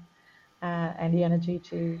strength and the energy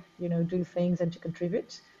to, you know, do things and to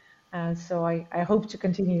contribute. So I hope to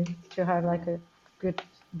continue to have like a good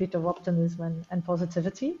bit of optimism and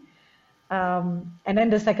positivity. And then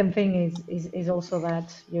the second thing is also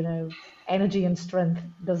that, you know, energy and strength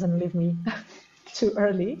doesn't leave me too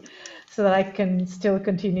early, so that I can still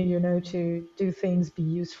continue, you know, to do things, be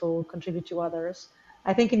useful, contribute to others.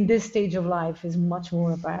 I think in this stage of life is much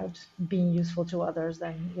more about being useful to others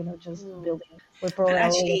than, you know, just building. We're And probably all at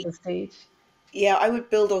actually, the stage. yeah, I would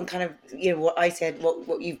build on kind of, you know, what I said,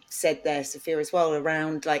 what you said there, Sophia, as well,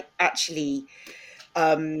 around like actually,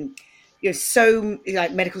 you know, so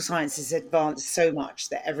like medical science has advanced so much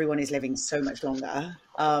that everyone is living so much longer.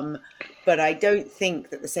 But I don't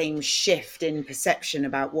think that the same shift in perception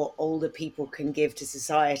about what older people can give to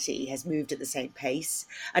society has moved at the same pace.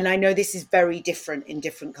 And I know this is very different in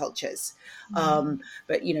different cultures.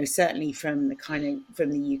 But, you know, certainly from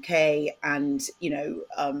the UK and, you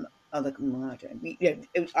know, other, you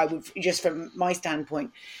know, I would just from my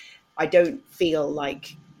standpoint, I don't feel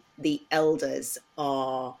like the elders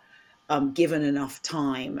are given enough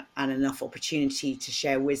time and enough opportunity to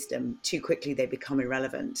share wisdom. Too quickly they become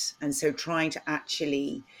irrelevant. And so trying to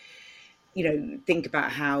actually, you know, think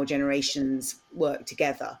about how generations work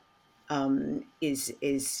together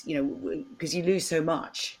is, you know, because you lose so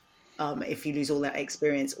much if you lose all that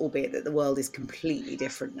experience, albeit that the world is completely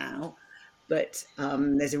different now. But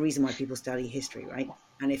there's a reason why people study history, right?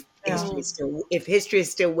 And if history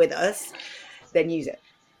is still with us, then use it.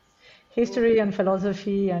 History and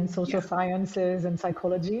philosophy and social Yeah, sciences and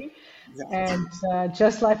psychology exactly. and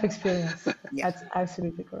just life experience. Yeah. That's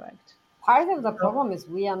absolutely correct. Part of the problem is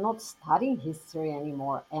we are not studying history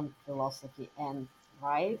anymore and philosophy and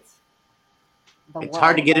right the It's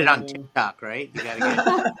hard to world. get I it on mean, TikTok, right? You got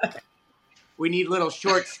to get. We need little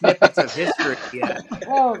short snippets of history. Yeah.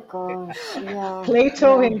 oh gosh, yeah,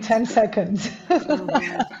 Plato yeah. in 10 seconds.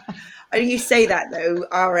 And you say that though,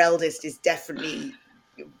 our eldest is definitely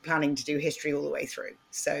planning to do history all the way through.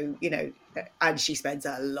 So, you know, and she spends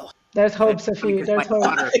a lot. There's It's hope, funny Sophie. because my There's hope.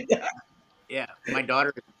 daughter, yeah, my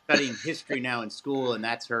daughter is studying history now in school, and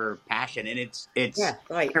that's her passion. And it's Yeah,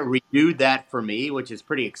 right. kind of renewed that for me, which is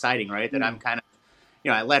pretty exciting, right? That I'm kind of,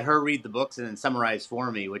 you know, I let her read the books and then summarize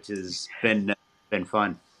for me, which has been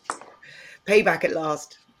fun. Payback at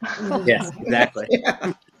last. Yes, exactly.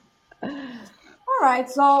 Yeah. All right,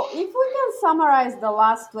 so if we can summarize the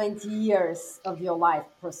last 20 years of your life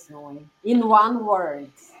personally in one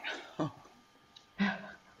word.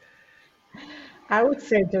 I would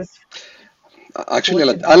say just Actually,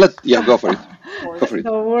 fortunate. yeah, go for it. Go for it.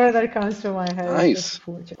 The word that comes to my head is just Nice.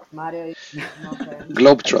 fortunate. Mario, not there.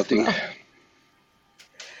 Globetrotting.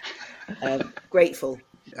 Grateful.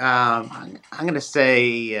 I'm going to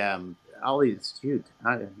say, always, shoot,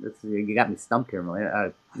 you got me stumped here,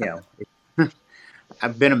 Milena. You know,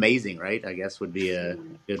 I've been amazing, right? I guess would be a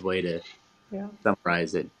good way to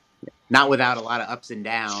summarize it. Not without a lot of ups and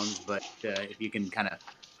downs, but if you can kind of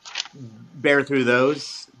bear through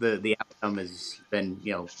those, the outcome has been,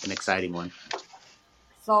 you know, an exciting one.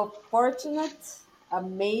 So fortunate,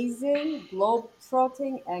 amazing,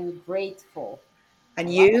 globe-trotting, and grateful.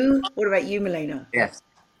 And you? What about you, Milena? Yes.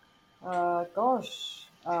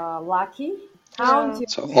 Lucky. Count Yeah. your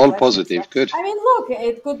So all blessings. positive. Good. I mean, look,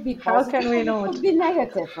 it could be How positive can we and it not? could be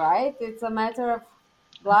negative, right? It's a matter of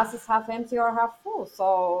glasses half empty or half full.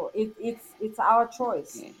 So it's our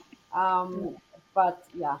choice. But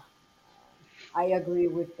yeah, I agree.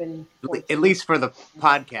 We've been At fortunate. least for the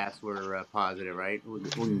podcast, we're positive, right? We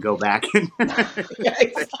can go back and Yeah,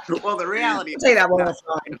 exactly. well, the reality I'll take that one is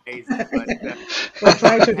offline. amazing, but We're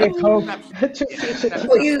trying to give hope perception, to yeah, future perception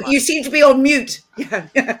Well, of you seem to be on mute. Yeah.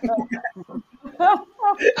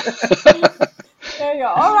 There you go.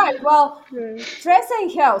 All right. Well, stress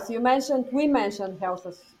and health. We mentioned health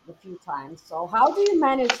a few times. So, how do you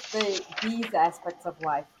manage these aspects of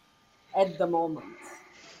life at the moment?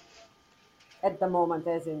 At the moment,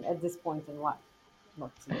 as in at this point in life,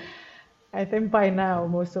 not today. I think by now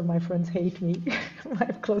most of my friends hate me, my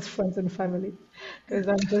close friends and family, because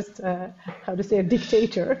I'm just, how to say, a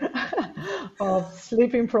dictator of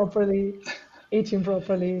sleeping properly, eating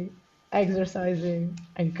properly, exercising,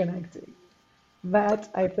 and connecting. That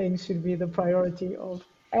I think should be the priority of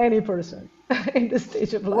any person in the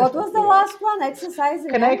stage of life What that was the we are. last one? Exercising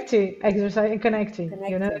and Connecting, exercising, connecting,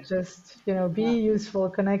 connecting. just, be Yeah. useful,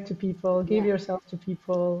 connect to people, give Yeah. yourself to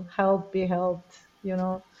people, help, be helped,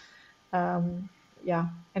 um, yeah,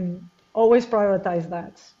 and always prioritize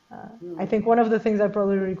that. I think one of the things I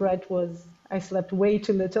probably regret was I slept way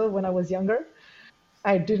too little when I was younger.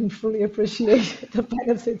 I didn't fully appreciate the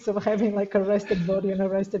benefits of having like a rested body and a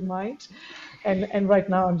rested mind. And right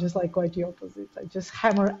now I'm just like quite the opposite. I just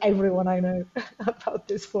hammer everyone I know about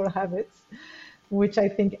these four habits, which I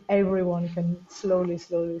think everyone can slowly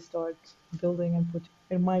start building and put,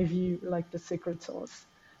 in my view, like the secret sauce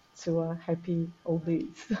to a happy old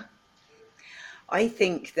age. I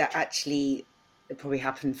think that actually it probably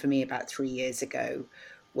happened for me about 3 years ago,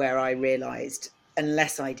 where I realized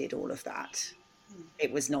unless I did all of that,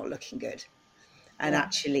 it was not looking good. And Yeah.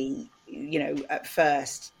 actually, at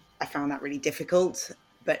first I found that really difficult,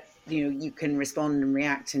 but you can respond and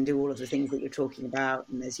react and do all of the things that you're talking about.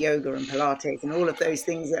 And there's yoga and Pilates and all of those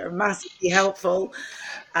things that are massively helpful.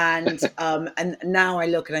 And now I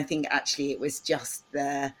look and I think actually it was just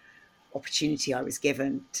the opportunity I was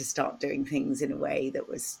given to start doing things in a way that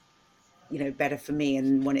was, better for me.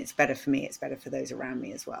 And when it's better for me, it's better for those around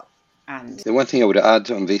me as well. And The one thing I would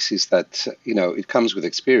add on this is that, it comes with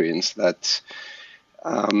experience that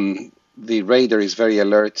the radar is very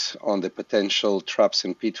alert on the potential traps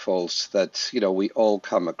and pitfalls that, we all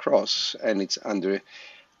come across. And it's under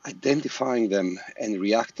identifying them and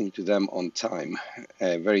reacting to them on time,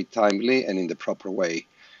 very timely and in the proper way.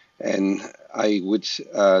 And I would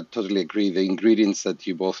totally agree. The ingredients that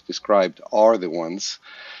you both described are the ones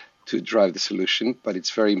to drive the solution, but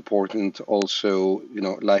it's very important also,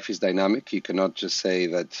 life is dynamic. You cannot just say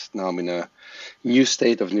that now I'm in a new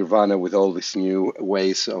state of nirvana with all these new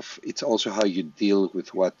ways of, it's also how you deal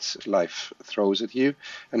with what life throws at you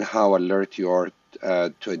and how alert you are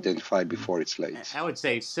to identify before it's late. I would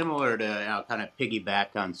say similar to kind of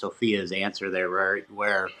piggyback on Sophia's answer there,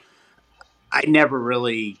 where I never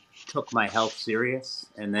really took my health serious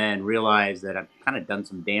and then realized that I've kind of done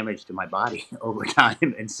some damage to my body over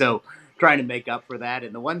time. And so trying to make up for that.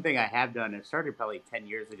 And the one thing I have done, I started probably 10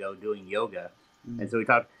 years ago doing yoga. And so we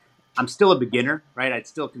talked, I'm still a beginner, right? I'd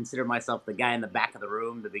still consider myself the guy in the back of the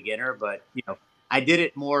room, the beginner, but I did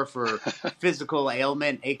it more for physical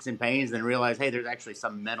ailment, aches and pains, than realize, hey, there's actually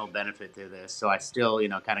some mental benefit to this. So I still,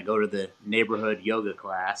 kind of go to the neighborhood yoga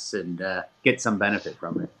class and get some benefit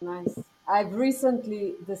from it. Nice. I've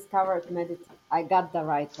recently discovered meditation. I got the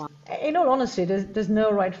right one. In all honesty, there's no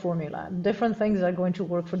right formula. Different things are going to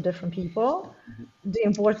work for different people. The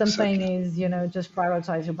important thing Exactly. is, just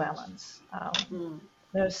prioritize your balance.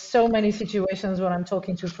 There's so many situations when I'm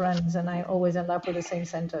talking to friends and I always end up with the same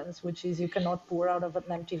sentence, which is you cannot pour out of an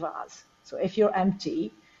empty vase. So if you're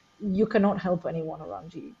empty, you cannot help anyone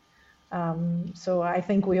around you. So I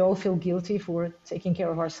think we all feel guilty for taking care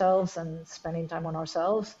of ourselves and spending time on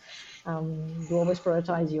ourselves. You always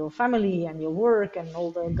prioritize your family and your work and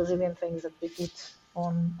all the gazillion things that we put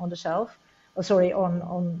on the shelf,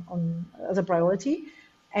 on as a priority.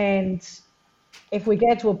 And if we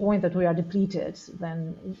get to a point that we are depleted,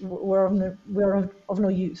 then we're of no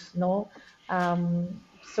use. No.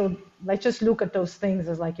 So let's just look at those things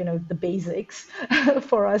as like, the basics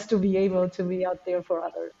for us to be able to be out there for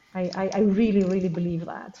others. I really, really believe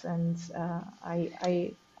that. And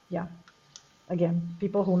yeah, again,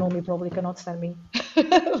 people who know me probably cannot stand me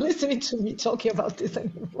listening to me talking about this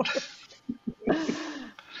anymore.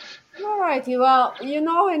 All righty. Well, in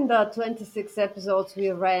the 26 episodes we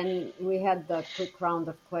had the quick round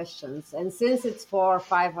of questions. And since it's 4 or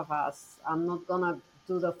 5 of us, I'm not going to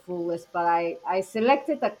do the full list, but I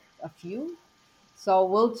selected a few. So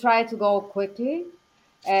we'll try to go quickly.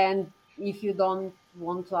 And if you don't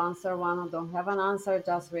want to answer one or don't have an answer,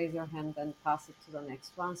 just raise your hand and pass it to the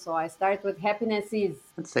next one. So I start with happiness is.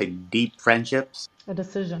 Let's say deep friendships. A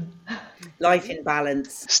decision. life in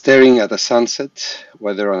balance. Staring at a sunset,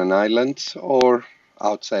 whether on an island or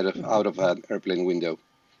out of an airplane window,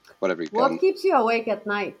 whatever you What can. keeps you awake at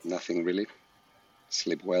night? Nothing really.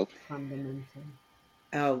 Sleep well. Fundamental.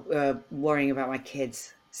 Oh, worrying about my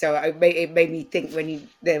kids. So it made me think when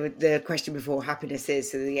the question before happiness is,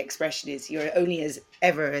 so the expression is, you're only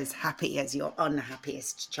ever as happy as your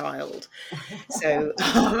unhappiest child. So,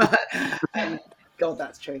 and God,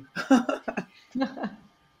 that's true.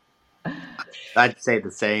 I'd say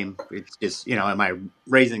the same. It's just, am I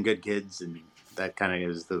raising good kids? And that kind of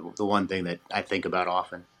is the one thing that I think about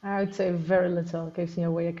often. I would say very little keeps me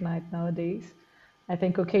awake at night nowadays. I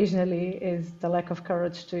think occasionally is the lack of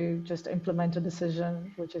courage to just implement a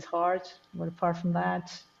decision, which is hard. But apart from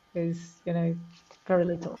that, is very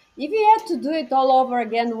little. If you had to do it all over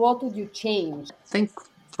again, what would you change? I think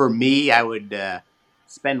for me, I would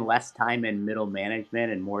spend less time in middle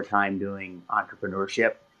management and more time doing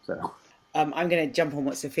entrepreneurship. So I'm going to jump on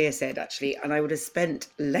what Sophia said, actually, and I would have spent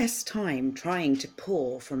less time trying to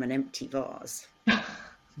pour from an empty vase. I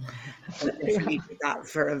definitely did that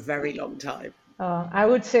for a very long time. I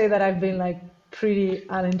would say that I've been like pretty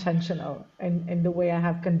unintentional in the way I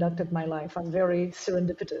have conducted my life. I'm very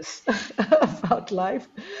serendipitous about life.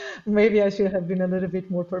 Maybe I should have been a little bit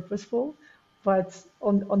more purposeful. But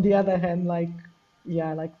on the other hand,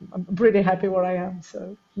 I'm pretty happy where I am.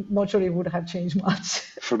 So not sure it would have changed much.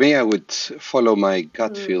 For me, I would follow my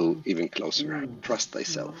gut feel even closer. Trust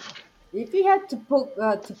thyself. If you had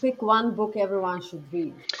to pick one book everyone should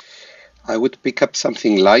read, I would pick up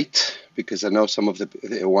something light because I know some of the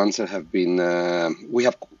ones that have been, we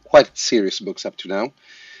have quite serious books up to now.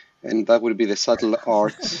 And that would be The Subtle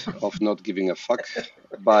Art of Not Giving a Fuck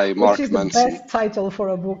by Mark Manson. Which is the best title for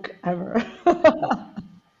a book ever.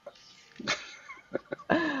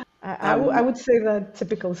 I would say that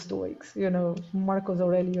typical Stoics, Marcus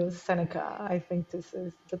Aurelius, Seneca. I think this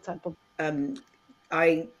is the type of...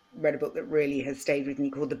 I read a book that really has stayed with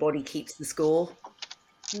me called The Body Keeps the Score.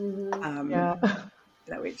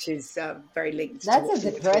 Which is very linked. That's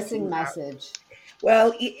a depressing message.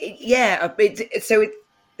 Well,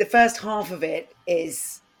 the first half of it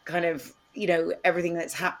is kind of, everything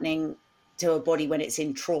that's happening to a body when it's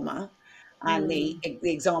in trauma. And the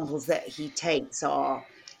examples that he takes are,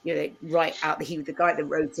 right out, the guy that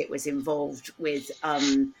wrote it was involved with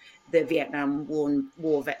the Vietnam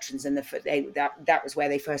War veterans, and that was where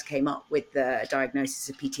they first came up with the diagnosis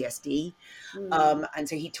of PTSD. And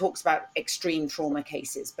so he talks about extreme trauma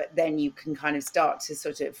cases, but then you can kind of start to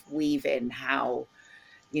sort of weave in how,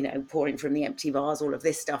 pouring from the empty vase, all of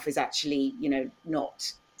this stuff is actually,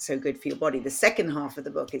 not so good for your body. The second half of the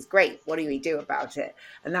book is great. What do we do about it?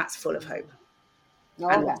 And that's full of hope.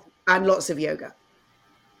 Okay. And lots of yoga.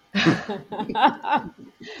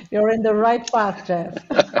 You're in the right path, Jeff.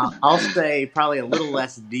 I'll say probably a little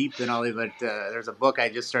less deep than Ollie, but there's a book I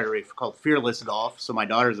just started reading called Fearless Golf. So my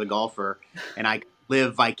daughter's a golfer, and I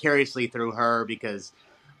live vicariously through her because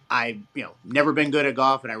I've never been good at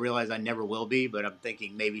golf, and I realize I never will be, but I'm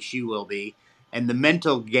thinking maybe she will be. And the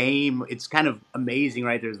mental game, it's kind of amazing,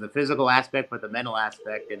 right? There's the physical aspect, but the mental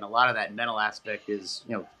aspect, and a lot of that mental aspect is,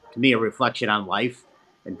 to me, a reflection on life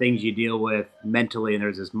and things you deal with mentally. And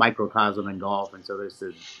there's this microcosm in golf, and so there's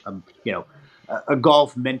this, a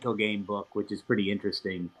golf mental game book, which is pretty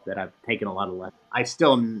interesting that I've taken a lot of lessons. I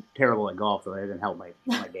still am terrible at golf, so it hasn't helped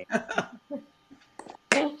my game.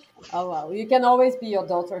 Oh, well, you can always be your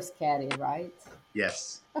daughter's caddy, right?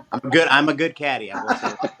 Yes. I'm a good caddy. I will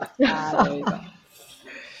say that. There you go.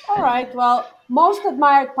 All right. Well, most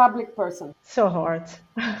admired public person. So hard.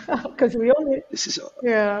 Because we only... This is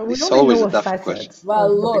always a tough question.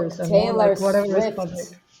 Well, look, person, Taylor whatever Swift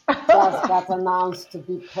just got announced to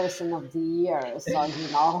be Person of the Year, so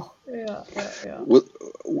Yeah. Well,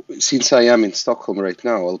 since I am in Stockholm right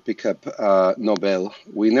now, I'll pick up a Nobel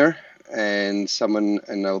winner and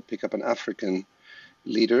I'll pick up an African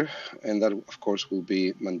leader, and that of course will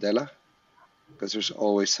be Mandela, because there's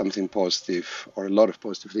always something positive or a lot of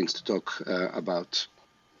positive things to talk about.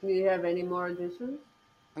 Do you have any more additions?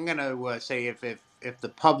 I'm gonna say if the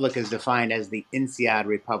public is defined as the INSEAD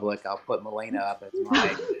Republic, I'll put Milena up as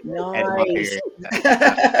my Nice.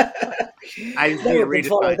 I just need to read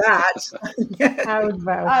follow that. I would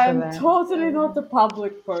vouch for I'm that. totally not a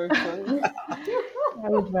public person. I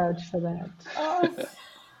would vouch for that.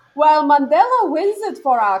 Well, Mandela wins it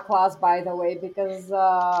for our class, by the way, because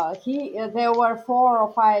there were 4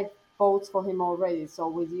 or 5 votes for him already. So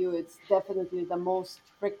with you, it's definitely the most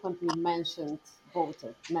frequently mentioned,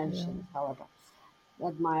 however,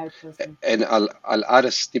 admired person. And I'll add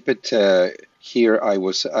a snippet here. I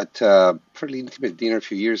was at a fairly intimate dinner a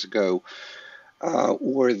few years ago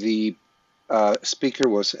where the speaker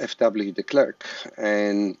was F.W. de Klerk,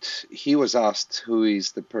 and he was asked, who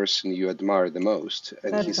is the person you admire the most?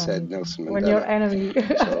 And he said Nelson Mandela. When your enemy.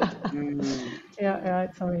 So, Yeah,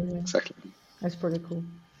 it's amazing. exactly. That's pretty cool.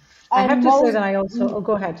 I have And to say most, that I also, oh,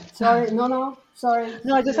 go ahead. sorry, no, sorry,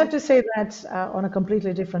 No, I just have Sophia. to say that on a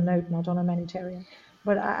completely different note, not on a humanitarian,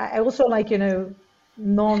 but I also like,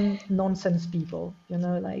 non-nonsense people,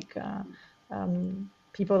 like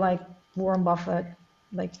people like Warren Buffett.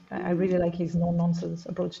 Like I really like his no-nonsense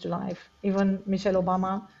approach to life. Even Michelle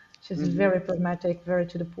Obama, she's very pragmatic, very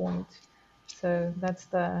to the point. So that's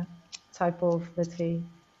the type of, let's say,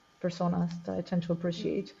 personas that I tend to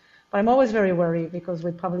appreciate. But I'm always very worried because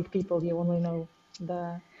with public people, you only know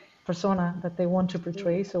the persona that they want to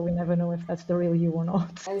portray, so we never know if that's the real you or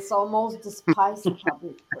not. And so most despised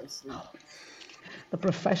public person. The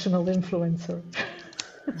professional influencer.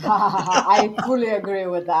 I fully agree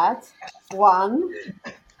with that. One.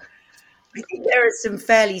 I think there are some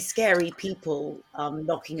fairly scary people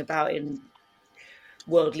knocking about in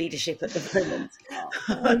world leadership at the moment.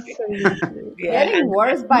 Absolutely. Yeah, Getting and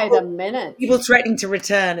worse by the minute. people threatening to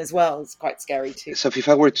return as well is quite scary too. So if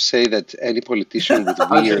I were to say that any politician with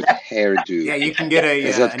weird hairdo, Yeah, you can get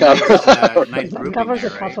is a that covered? nice That grouping covers a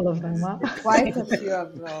there, right? couple of them. Huh? Quite a few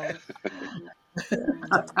of those.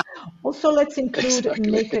 Also, let's include Exactly.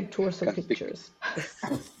 naked torso Can't think. pictures.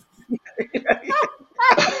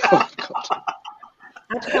 Oh, God.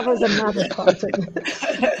 That covers another part of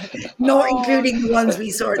it. Not including the ones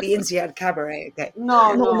we saw at the INSEAD cabaret. Okay.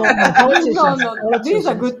 No, No, no. politicians. No. These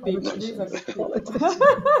are good Politicians. people. These are good people. Politicians.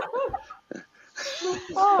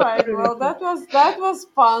 All right. Well, that was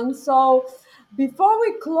fun. So before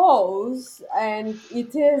we close, and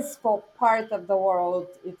it is for part of the world,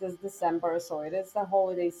 it is December, so it is the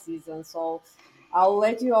holiday season. So I'll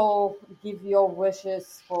let you all give your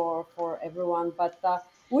wishes for everyone. But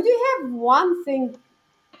would you have one thing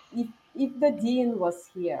if the dean was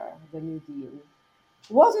here, the new dean?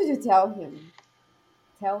 What would you tell him?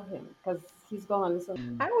 Tell him because he's gonna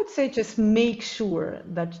listen. I would say just make sure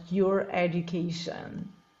that your education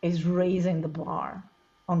is raising the bar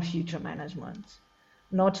on future management,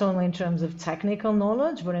 not only in terms of technical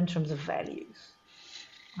knowledge, but in terms of values.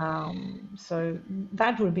 So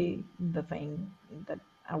that would be the thing that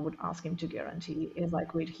I would ask him to guarantee is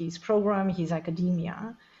like with his program, his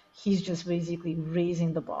academia, he's just basically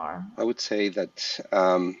raising the bar. I would say that,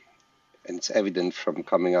 and it's evident from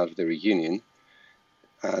coming out of the reunion,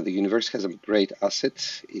 the university has a great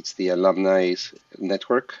asset. It's the Alumni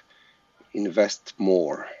Network. Invest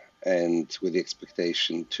more and with the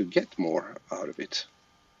expectation to get more out of it.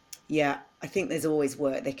 Yeah, I think there's always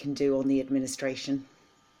work they can do on the administration.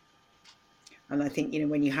 And I think,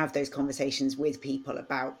 when you have those conversations with people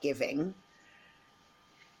about giving,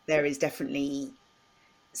 there is definitely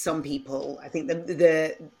some people, I think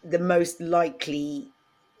the most likely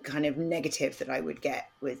kind of negative that I would get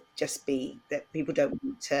would just be that people don't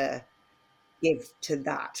want to give to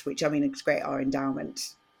that, which I mean, it's great. Our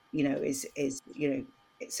endowment, is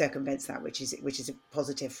it circumvents that, which is a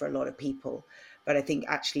positive for a lot of people. But I think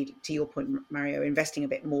actually, to your point, Mario, investing a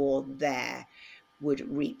bit more there would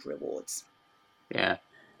reap rewards. Yeah.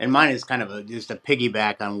 And mine is kind of just a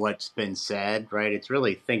piggyback on what's been said, right? It's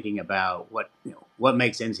really thinking about what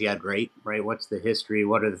makes INSEAD great, right? What's the history?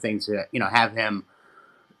 What are the things that, have him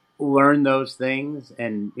learn those things.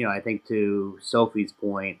 And, I think to Sophie's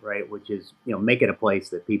point, right, which is, make it a place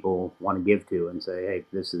that people want to give to and say, hey,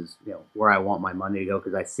 this is, where I want my money to go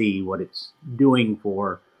because I see what it's doing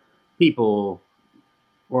for people,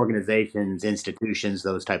 organizations, institutions,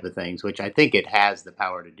 those type of things, which I think it has the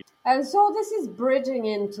power to do. And so this is bridging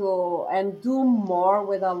into and do more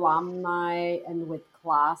with alumni and with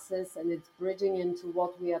classes, and it's bridging into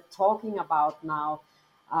what we are talking about now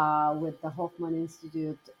with the Hoffman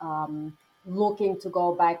Institute, looking to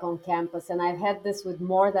go back on campus. And I've had this with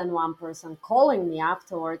more than one person calling me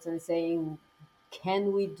afterwards and saying,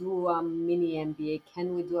 can we do a mini MBA?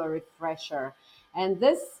 Can we do a refresher? And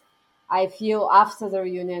this, I feel after the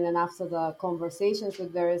reunion and after the conversations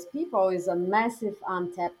with various people, is a massive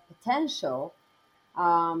untapped potential.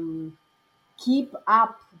 Keep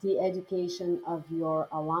up the education of your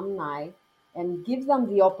alumni and give them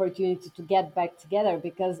the opportunity to get back together,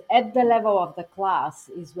 because at the level of the class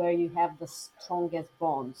is where you have the strongest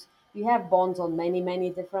bonds. You have bonds on many, many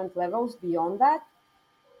different levels beyond that,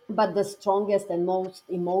 but the strongest and most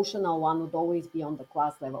emotional one would always be on the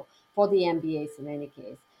class level for the MBAs in any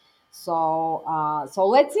case. So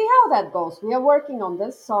let's see how that goes. We are working on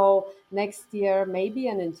this. So next year may be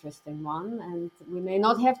an interesting one, and we may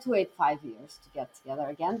not have to wait 5 years to get together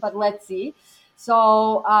again, but let's see.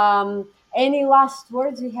 So any last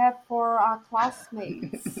words you have for our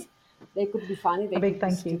classmates? They could be funny, they big could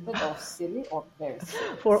be thank you. stupid or silly or very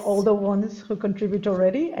serious. For all the ones who contribute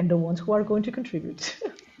already and the ones who are going to contribute.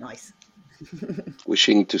 Nice.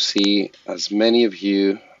 Wishing to see as many of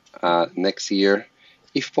you next year,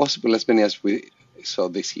 if possible, as many as we saw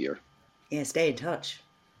this year. Yeah, stay in touch.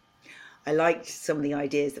 I liked some of the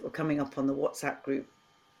ideas that were coming up on the WhatsApp group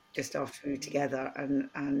just after we were together,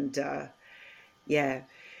 and yeah,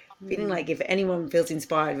 feeling like if anyone feels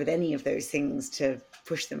inspired with any of those things to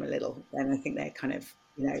push them a little, then I think they're kind of,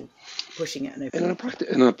 pushing it and And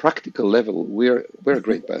opening. on a practical level, we're a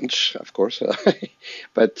great bunch, of course,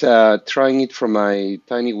 but trying it from my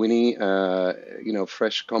tiny weeny,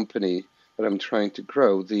 fresh company that I'm trying to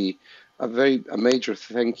grow. A major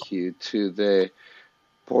thank you to the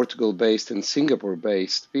Portugal-based and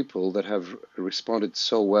Singapore-based people that have responded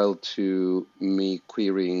so well to me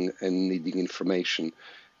querying and needing information.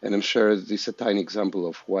 And I'm sure this is a tiny example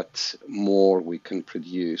of what more we can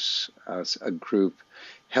produce as a group,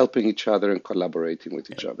 helping each other and collaborating with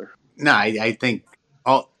each other. No, I think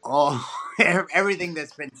all everything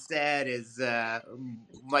that's been said is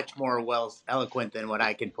much more eloquent than what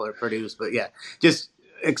I can produce. But yeah, just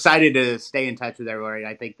excited to stay in touch with everybody.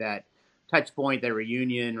 I think that touch point, that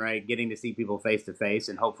reunion, right, getting to see people face to face,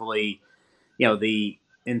 and hopefully, the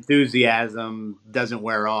enthusiasm doesn't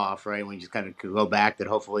wear off, right? We just kind of go back that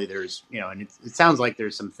hopefully there's, and it sounds like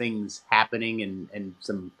there's some things happening and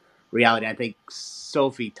some reality. I think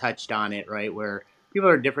Sophie touched on it, right? Where people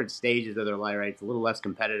are at different stages of their life, right? It's a little less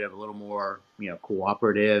competitive, a little more,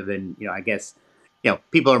 cooperative. And, I guess,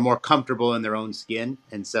 people are more comfortable in their own skin.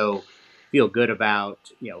 And so feel good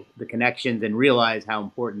about, the connections and realize how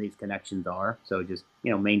important these connections are. So just,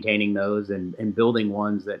 maintaining those and building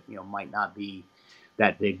ones that, might not be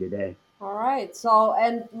that big today. All right. So,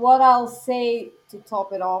 and what I'll say to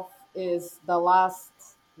top it off is the last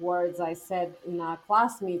words I said in our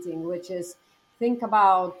class meeting, which is think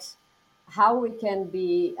about how we can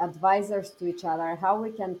be advisors to each other, how we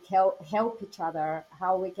can help each other,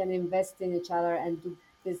 how we can invest in each other and do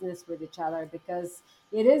business with each other, because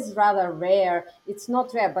it is rather rare. It's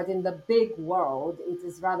not rare, but in the big world, it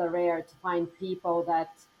is rather rare to find people that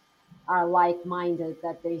are like-minded,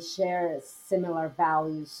 that they share similar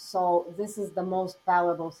values. So this is the most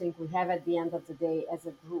valuable thing we have at the end of the day as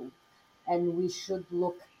a group, and we should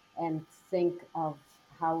look and think of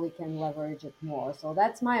how we can leverage it more. So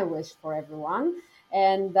that's my wish for everyone.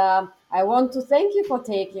 And I want to thank you for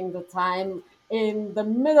taking the time in the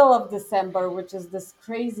middle of December, which is this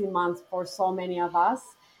crazy month for so many of us.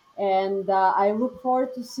 And I look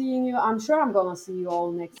forward to seeing you. I'm sure I'm going to see you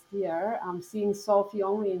all next year. I'm seeing Sophie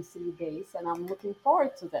only in 3 days, and I'm looking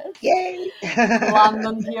forward to this. Yay!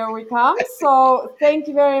 London, here we come. So thank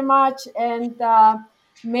you very much. And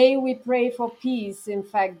may we pray for peace, in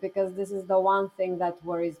fact, because this is the one thing that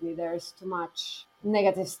worries me. There's too much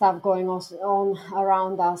negative stuff going on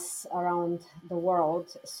around us, around the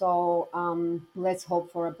world. So let's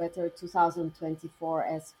hope for a better 2024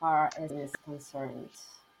 as far as is concerned.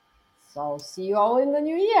 So see you all in the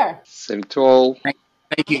new year. Same to all.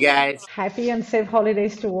 Thank you, guys. Happy and safe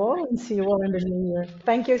holidays to all, and see you all in the new year.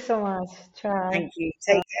 Thank you so much. Ciao. Thank you.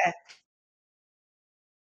 Take care.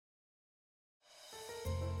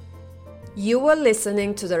 You were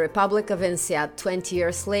listening to the Republic of INSEAD 20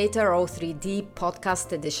 Years Later 03D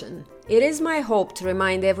podcast edition. It is my hope to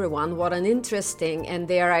remind everyone what an interesting and,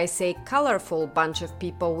 dare I say, colorful bunch of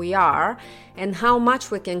people we are, and how much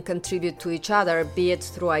we can contribute to each other, be it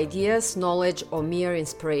through ideas, knowledge, or mere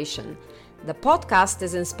inspiration. The podcast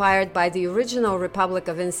is inspired by the original Republic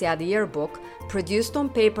of INSEAD yearbook, produced on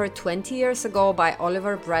paper 20 years ago by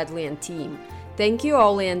Oliver Bradley and team. Thank you,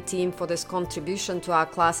 Ollie and team, for this contribution to our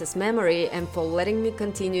class's memory and for letting me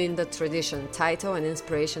continue in the tradition, title and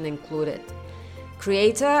inspiration included.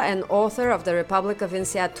 Creator and author of the Republic of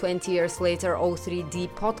INSEAD 20 Years Later 03D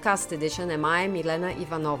podcast edition am I, Milena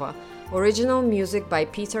Ivanova. Original music by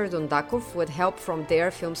Peter Dundakov with help from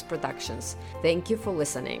Dare Films Productions. Thank you for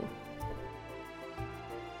listening.